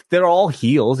off. Like, they're all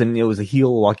heels, and it was a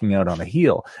heel walking out on a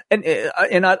heel. And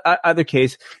in either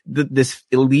case, this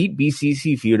elite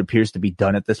BCC feud appears to be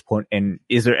done at this point. And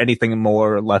is there anything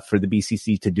more left for the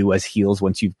BCC to do as heels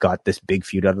once you've got this big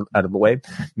feud out of the way?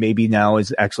 Maybe now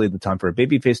is actually the time for a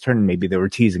babyface turn. Maybe they were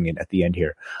teasing it at the end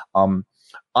here.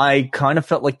 I kind of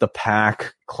felt like the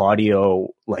Pac Claudio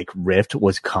like rift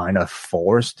was kind of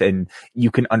forced, and you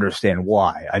can understand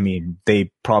why. I mean,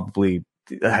 they probably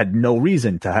had no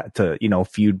reason to you know,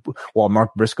 feud while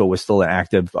Mark Briscoe was still an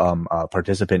active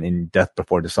participant in Death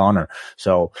Before Dishonor.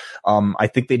 So I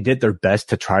think they did their best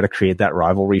to try to create that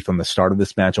rivalry from the start of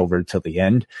this match over to the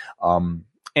end.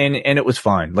 And it was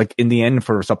fine. Like, in the end,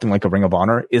 for something like a Ring of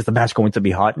Honor, is the match going to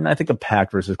be hot? And I think a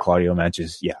Pac versus Claudio match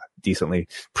is, yeah, decently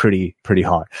pretty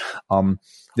hot.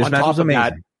 This match was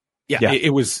amazing.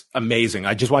 It was amazing.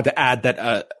 I just wanted to add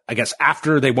that, I guess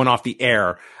after they went off the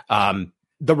air,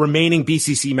 the remaining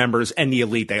BCC members and the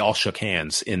Elite, they all shook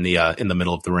hands in the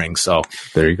middle of the ring. So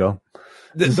there you go.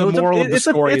 The moral of the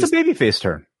story is, it's a babyface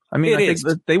turn. I mean, I think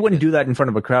that they wouldn't do that in front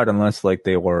of a crowd unless, like,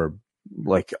 they were,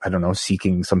 like, I don't know,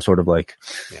 seeking some sort of like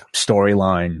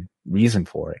storyline reason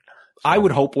for it. So. I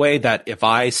would hope, Way, that if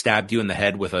I stabbed you in the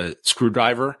head with a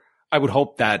screwdriver, I would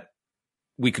hope that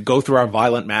we could go through our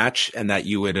violent match and that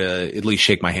you would at least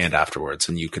shake my hand afterwards,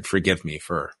 and you could forgive me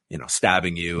for, you know,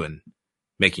 stabbing you and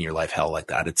making your life hell like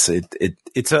that.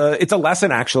 It's a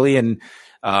lesson, actually. And,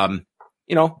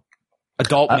 you know,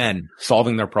 adult men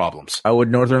solving their problems. I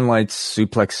would Northern Lights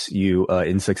suplex you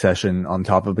in succession on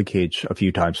top of the cage a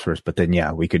few times first, but then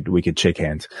we could shake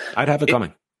hands. I'd have it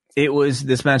coming.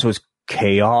 This match was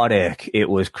chaotic. It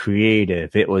was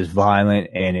creative. It was violent,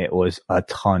 and it was a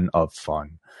ton of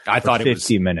fun. I thought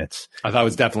 50 minutes. I thought it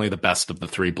was definitely the best of the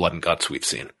 3 blood and guts we've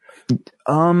seen.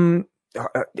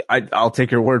 I'll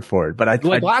take your word for it, but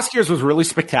last year's was really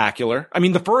spectacular. I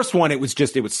mean, the first one, it was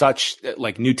such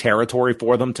like new territory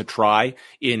for them to try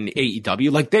in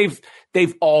AEW. Like,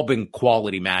 they've all been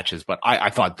quality matches, but I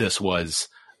thought this was,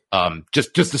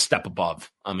 just a step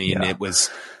above. I mean, it was,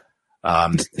 you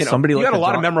had a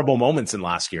lot of memorable moments in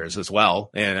last year's as well,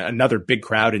 and another big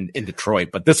crowd in Detroit.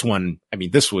 But this one, I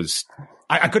mean, this was,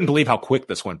 I couldn't believe how quick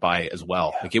this went by as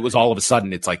well. Like, it was all of a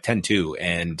sudden, it's like 10-2,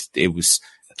 and it was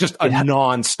just a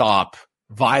nonstop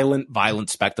violent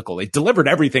spectacle. It delivered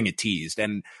everything it teased.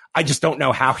 And I just don't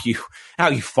know how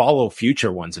you follow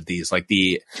future ones of these. Like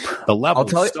the level.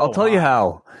 I'll tell you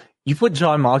how. You put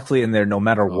Jon Moxley in there no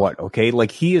matter what, okay? Like,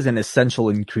 he is an essential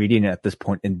ingredient at this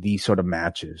point in these sort of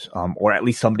matches. Or at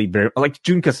least somebody very, like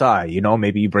Jun Kasai, you know,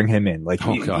 maybe you bring him in. Like,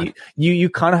 you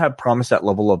kind of have promised that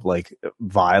level of, like,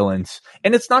 violence.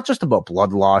 And it's not just about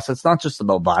blood loss. It's not just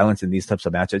about violence in these types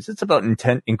of matches. It's about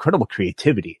incredible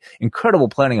creativity, incredible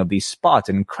planning of these spots,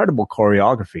 and incredible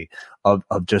choreography of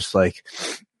just, like,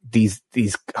 these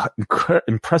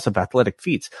impressive athletic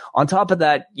feats. On top of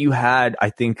that, you had, I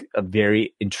think, a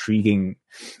very intriguing,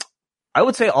 I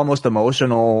would say almost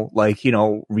emotional, like, you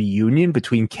know, reunion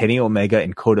between Kenny Omega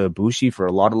and Kota Ibushi. For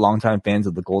a lot of longtime fans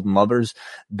of the Golden Lovers,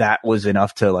 that was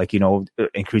enough to, like, you know,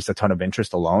 increase a ton of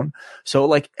interest alone. So,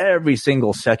 like, every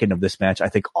single second of this match, I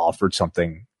think, offered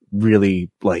something really,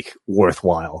 like,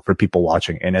 worthwhile for people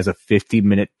watching. And as a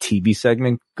 50-minute TV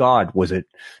segment, God, was it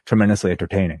tremendously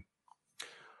entertaining.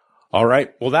 All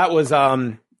right. Well, that was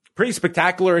pretty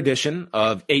spectacular edition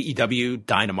of AEW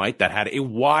Dynamite that had a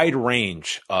wide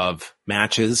range of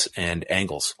matches and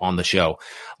angles on the show.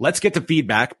 Let's get to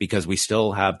feedback because we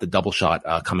still have the double shot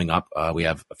coming up. We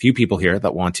have a few people here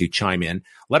that want to chime in.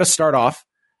 Let us start off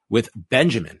with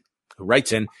Benjamin, who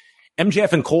writes in,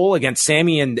 MJF and Cole against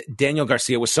Sammy and Daniel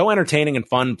Garcia was so entertaining and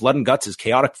fun. Blood and Guts is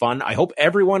chaotic fun. I hope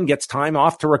everyone gets time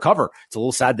off to recover. It's a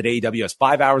little sad that AEW has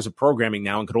 5 hours of programming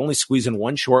now and could only squeeze in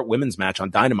one short women's match on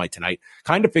Dynamite tonight.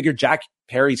 Kind of figured Jack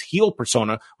Perry's heel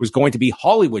persona was going to be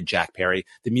Hollywood Jack Perry.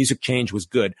 The music change was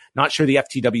good. Not sure the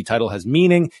FTW title has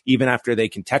meaning, even after they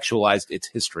contextualized its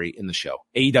history in the show.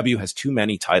 AEW has too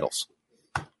many titles.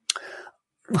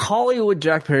 Hollywood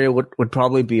Jack Perry would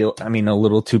probably be, I mean, a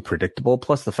little too predictable.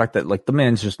 Plus the fact that, like, the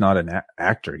man's just not an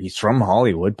actor. He's from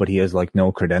Hollywood, but he has, like,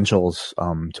 no credentials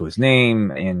to his name,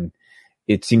 and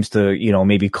it seems to, you know,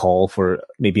 maybe call for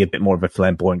maybe a bit more of a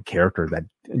flamboyant character that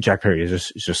Jack Perry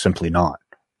is just simply not.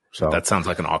 So that sounds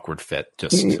like an awkward fit,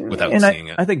 just without seeing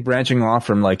it. I think branching off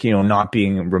from, like, you know, not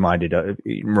being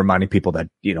reminding people that,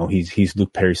 you know, he's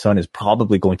Luke Perry's son is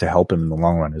probably going to help him in the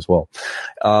long run as well.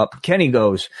 Kenny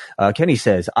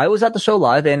says, I was at the show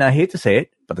live and I hate to say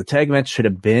it, but the tag match should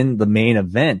have been the main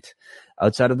event.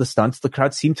 Outside of the stunts, the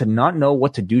crowd seemed to not know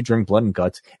what to do during Blood and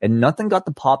Guts, and nothing got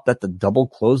the pop that the double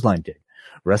clothesline did.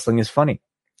 Wrestling is funny.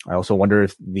 I also wonder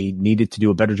if they needed to do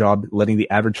a better job letting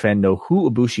the average fan know who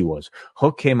Ibushi was.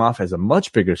 Hook came off as a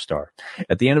much bigger star.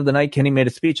 At the end of the night, Kenny made a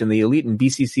speech, and the Elite and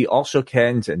BCC all shook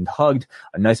hands and hugged,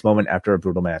 a nice moment after a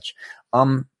brutal match.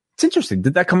 It's interesting.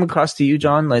 Did that come across to you,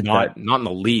 John? Like, not in the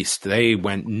least. They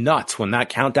went nuts when that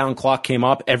countdown clock came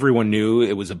up. Everyone knew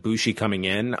it was Ibushi coming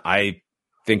in. I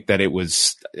think that it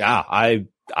was,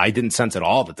 I didn't sense at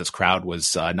all that this crowd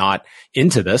was not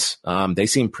into this. They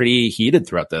seemed pretty heated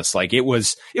throughout this. Like, it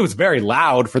was very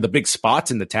loud for the big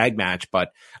spots in the tag match.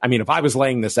 But I mean, if I was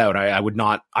laying this out, I would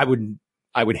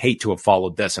hate to have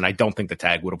followed this. And I don't think the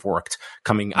tag would have worked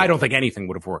I don't think anything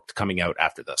would have worked coming out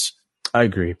after this. I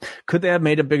agree. Could they have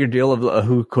made a bigger deal of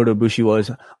who Kota Ibushi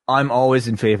was? I'm always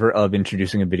in favor of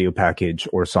introducing a video package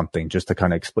or something just to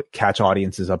kind of catch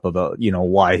audiences up about, you know,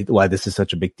 why this is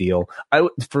such a big deal.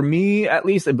 For me, at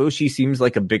least, Ibushi seems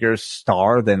like a bigger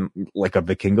star than like a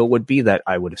Vikingo would be, that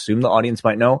I would assume the audience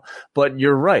might know. But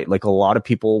you're right. Like, a lot of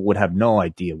people would have no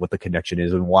idea what the connection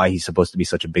is and why he's supposed to be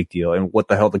such a big deal and what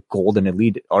the hell the Golden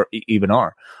Elite even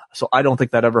are. So I don't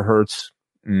think that ever hurts.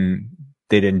 They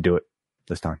didn't do it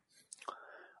this time.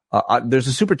 There's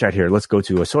a super chat here. Let's go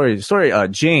to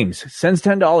James sends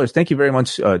 $10. Thank you very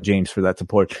much, James, for that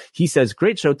support. He says,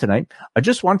 great show tonight. I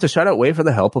just wanted to shout out Way for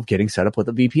the help of getting set up with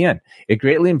a VPN. It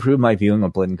greatly improved my viewing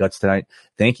of Blood and Guts tonight.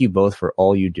 Thank you both for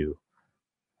all you do.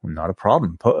 Not a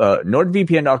problem.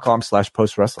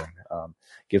 NordVPN.com/postwrestling.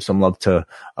 Give some love to,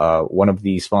 one of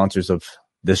the sponsors of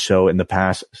this show in the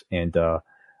past. And,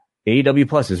 AEW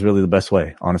Plus is really the best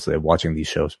way, honestly, of watching these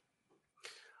shows.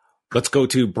 Let's go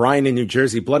to Brian in New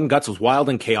Jersey. Blood and Guts was wild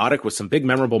and chaotic with some big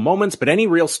memorable moments, but any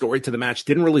real story to the match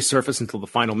didn't really surface until the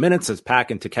final minutes as Pac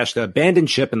and Takeshita abandoned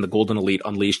ship and the Golden Elite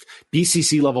unleashed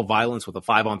BCC-level violence with a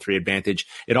 5-on-3 advantage.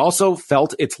 It also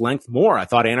felt its length more. I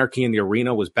thought Anarchy in the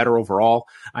Arena was better overall.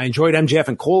 I enjoyed MJF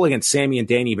and Cole against Sammy and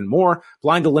Danny even more.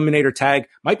 Blind Eliminator Tag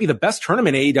might be the best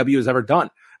tournament AEW has ever done.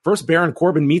 First, Baron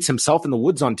Corbin meets himself in the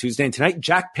woods on Tuesday, and tonight,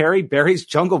 Jack Perry buries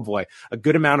Jungle Boy. A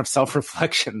good amount of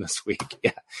self-reflection this week.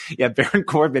 Yeah. Baron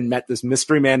Corbin met this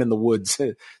mystery man in the woods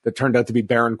that turned out to be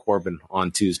Baron Corbin on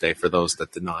Tuesday, for those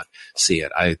that did not see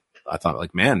it. I thought,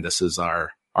 like, man, this is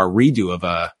our redo of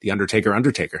the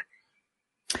Undertaker.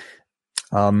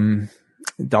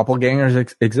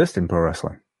 Doppelgangers exist in pro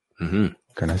wrestling. Mm-hmm.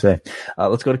 Can I say?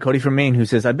 Let's go to Cody from Maine, who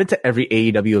says, I've been to every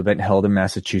AEW event held in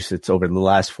Massachusetts over the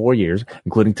last 4 years,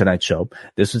 including tonight's show.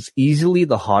 This was easily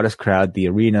the hottest crowd the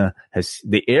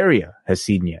area has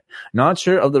seen yet. Not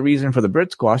sure of the reason for the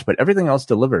Brit squash, but everything else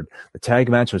delivered. The tag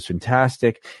match was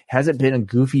fantastic. Has it been a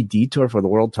goofy detour for the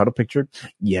world title picture?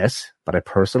 Yes, but I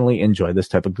personally enjoy this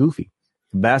type of goofy.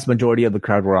 The vast majority of the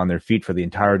crowd were on their feet for the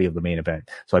entirety of the main event,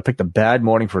 so I picked a bad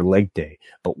morning for leg day.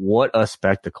 But what a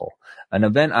spectacle. An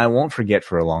event I won't forget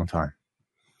for a long time.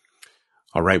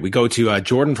 All right, we go to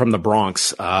Jordan from the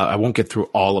Bronx. I won't get through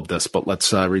all of this, but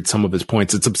let's read some of his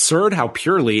points. It's absurd how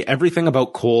purely everything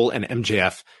about Cole and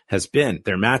MJF has been.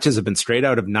 Their matches have been straight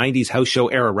out of 90s house show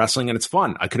era wrestling, and it's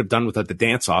fun. I could have done without the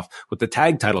dance-off with the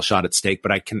tag title shot at stake,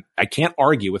 but I can't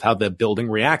argue with how the building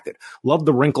reacted. Love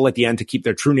the wrinkle at the end to keep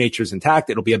their true natures intact.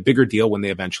 It'll be a bigger deal when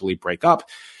they eventually break up.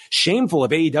 Shameful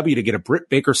of AEW to get a Britt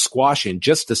Baker squash in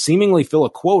just to seemingly fill a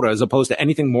quota as opposed to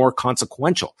anything more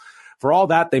consequential. For all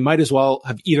that, they might as well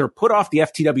have either put off the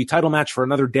FTW title match for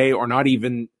another day or not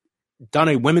even done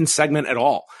a women's segment at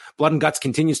all. Blood and Guts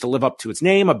continues to live up to its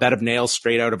name, a bed of nails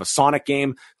straight out of a Sonic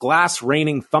game, glass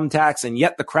raining thumbtacks, and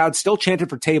yet the crowd still chanted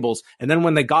for tables, and then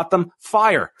when they got them,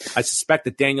 fire. I suspect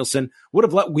that Danielson would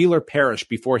have let Wheeler perish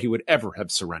before he would ever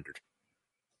have surrendered.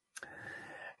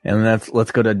 And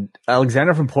let's go to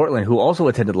Alexander from Portland, who also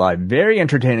attended live. Very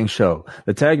entertaining show.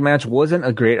 The tag match wasn't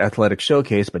a great athletic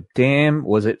showcase, but damn,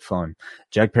 was it fun.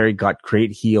 Jack Perry got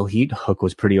great heel heat. Hook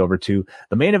was pretty over too.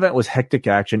 The main event was hectic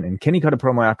action, and Kenny cut a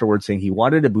promo afterwards saying he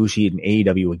wanted Ibushi in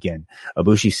AEW again.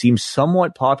 Ibushi seems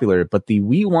somewhat popular, but the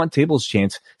 "We Want Tables"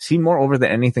 chants seemed more over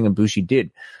than anything Ibushi did.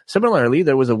 Similarly,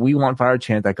 there was a "We Want Fire"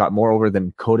 chant that got more over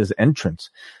than Kota's entrance.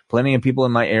 Plenty of people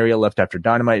in my area left after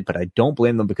Dynamite, but I don't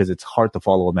blame them because it's hard to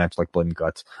follow a match like Blood and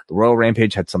Guts. The Royal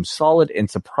Rampage had some solid and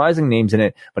surprising names in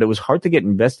it, but it was hard to get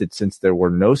invested since there were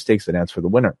no stakes announced for the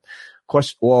winner.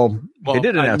 Well, they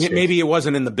did announce maybe it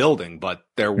wasn't in the building, but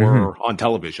there were on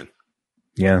television.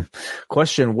 Yeah.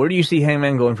 Question, where do you see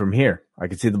Hangman going from here? I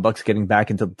could see the Bucks getting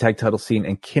back into the tag title scene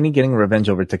and Kenny getting revenge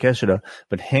over Takeshita,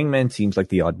 but Hangman seems like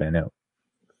the odd man out.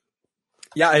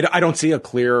 Yeah, I don't see a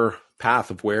clear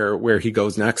path of where he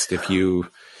goes next. So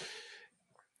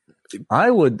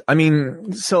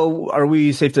are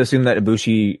we safe to assume that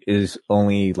Ibushi is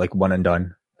only like one and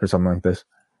done or something like this?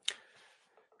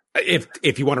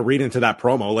 If you want to read into that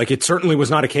promo, like it certainly was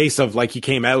not a case of like he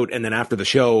came out and then after the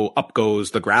show up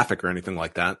goes the graphic or anything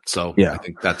like that. So yeah, I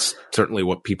think that's certainly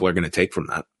what people are going to take from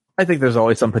that. I think there's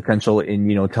always some potential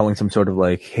in, telling some sort of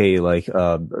like, hey, like,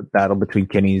 battle between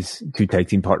Kenny's two tag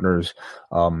team partners,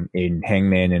 in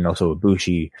Hangman and also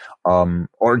Ibushi,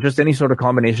 or just any sort of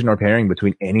combination or pairing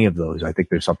between any of those. I think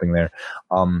there's something there.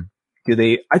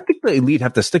 I think the Elite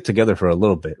have to stick together for a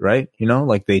little bit, right?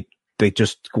 Like they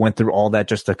just went through all that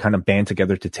just to kind of band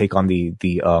together to take on the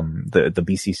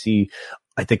BCC.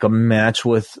 I think a match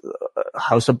with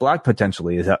House of Black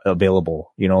potentially is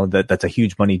available. That's a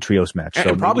huge money trios match. So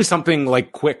and probably something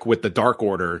like quick with the Dark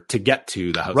Order to get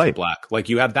to the House of Black. Like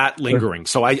you have that lingering.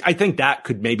 So I think that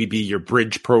could maybe be your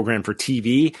bridge program for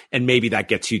TV. And maybe that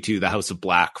gets you to the House of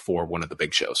Black for one of the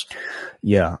big shows.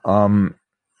 Yeah.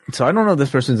 So I don't know if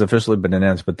this person's officially been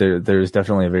announced, but there's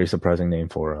definitely a very surprising name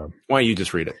for, why don't you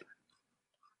just read it?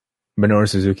 Minoru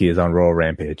Suzuki is on Royal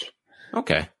Rampage.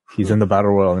 Okay. He's in the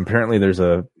Battle Royal, and apparently there's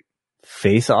a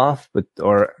face-off,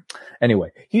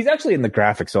 anyway, he's actually in the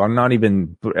graphic, so I'm not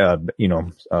even,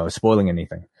 spoiling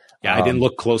anything. Yeah, I didn't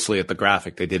look closely at the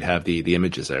graphic. They did have the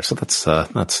images there, so that's yeah,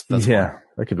 fun.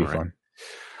 That could be all fun. Right.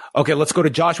 Okay, let's go to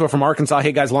Joshua from Arkansas.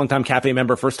 Hey guys, longtime cafe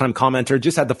member, first time commenter.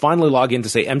 Just had to finally log in to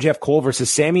say MJF Cole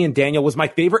versus Sammy and Daniel was my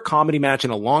favorite comedy match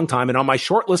in a long time and on my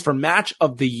short list for match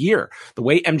of the year. The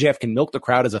way MJF can milk the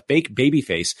crowd as a fake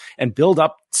babyface and build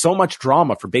up so much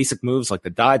drama for basic moves like the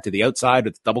dive to the outside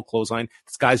with the double clothesline.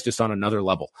 This guy's just on another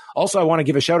level. Also, I want to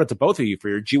give a shout out to both of you for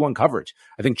your G1 coverage.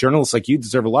 I think journalists like you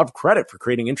deserve a lot of credit for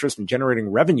creating interest and generating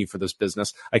revenue for this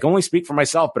business. I can only speak for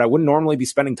myself, but I wouldn't normally be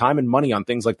spending time and money on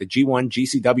things like the G1,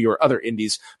 GCW, or other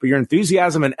indies. But your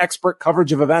enthusiasm and expert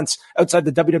coverage of events outside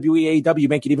the WWE, AEW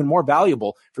make it even more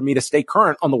valuable for me to stay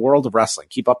current on the world of wrestling.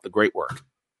 Keep up the great work.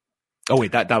 Oh,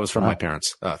 wait, that was from my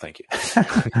parents. Thank you.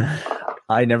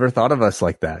 I never thought of us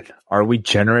like that. Are we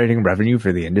generating revenue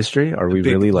for the industry? Are we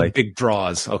really like big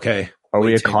draws? Okay. Are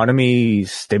we economy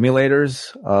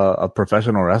stimulators of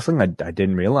professional wrestling? I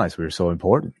didn't realize we were so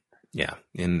important. Yeah.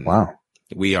 Wow.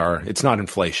 It's not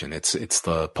inflation. It's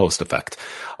the post effect.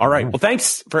 All right. Well,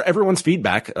 thanks for everyone's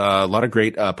feedback. A lot of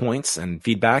great points and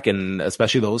feedback, and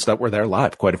especially those that were there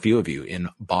live. Quite a few of you in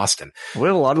Boston. We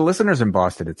have a lot of listeners in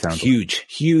Boston, it sounds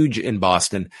huge in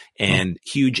Boston and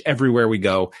huge everywhere we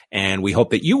go. And we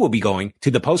hope that you will be going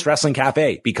to the Post Wrestling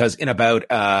Cafe, because in about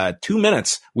 2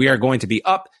 minutes, we are going to be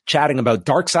up chatting about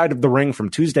Dark Side of the Ring from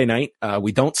Tuesday night.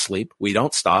 We don't sleep, we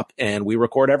don't stop, and we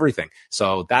record everything.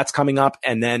 So that's coming up.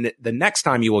 And then the next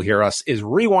time you will hear us is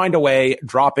Rewind Away,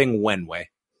 dropping Wednesday.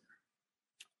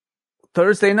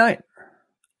 Thursday night.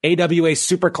 AWA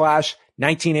Super Clash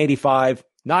 1985.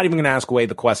 Not even going to ask Way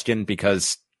the question,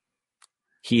 because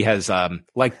he has,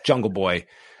 like Jungle Boy,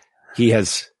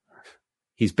 he's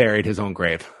buried his own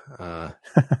grave.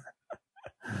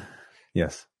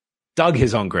 Yes. Dug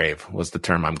his own grave was the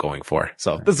term I'm going for.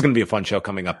 So this is going to be a fun show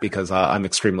coming up, because I'm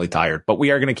extremely tired, but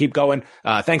we are going to keep going.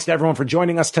 Thanks to everyone for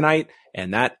joining us tonight.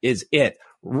 And that is it.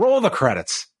 Roll the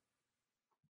credits.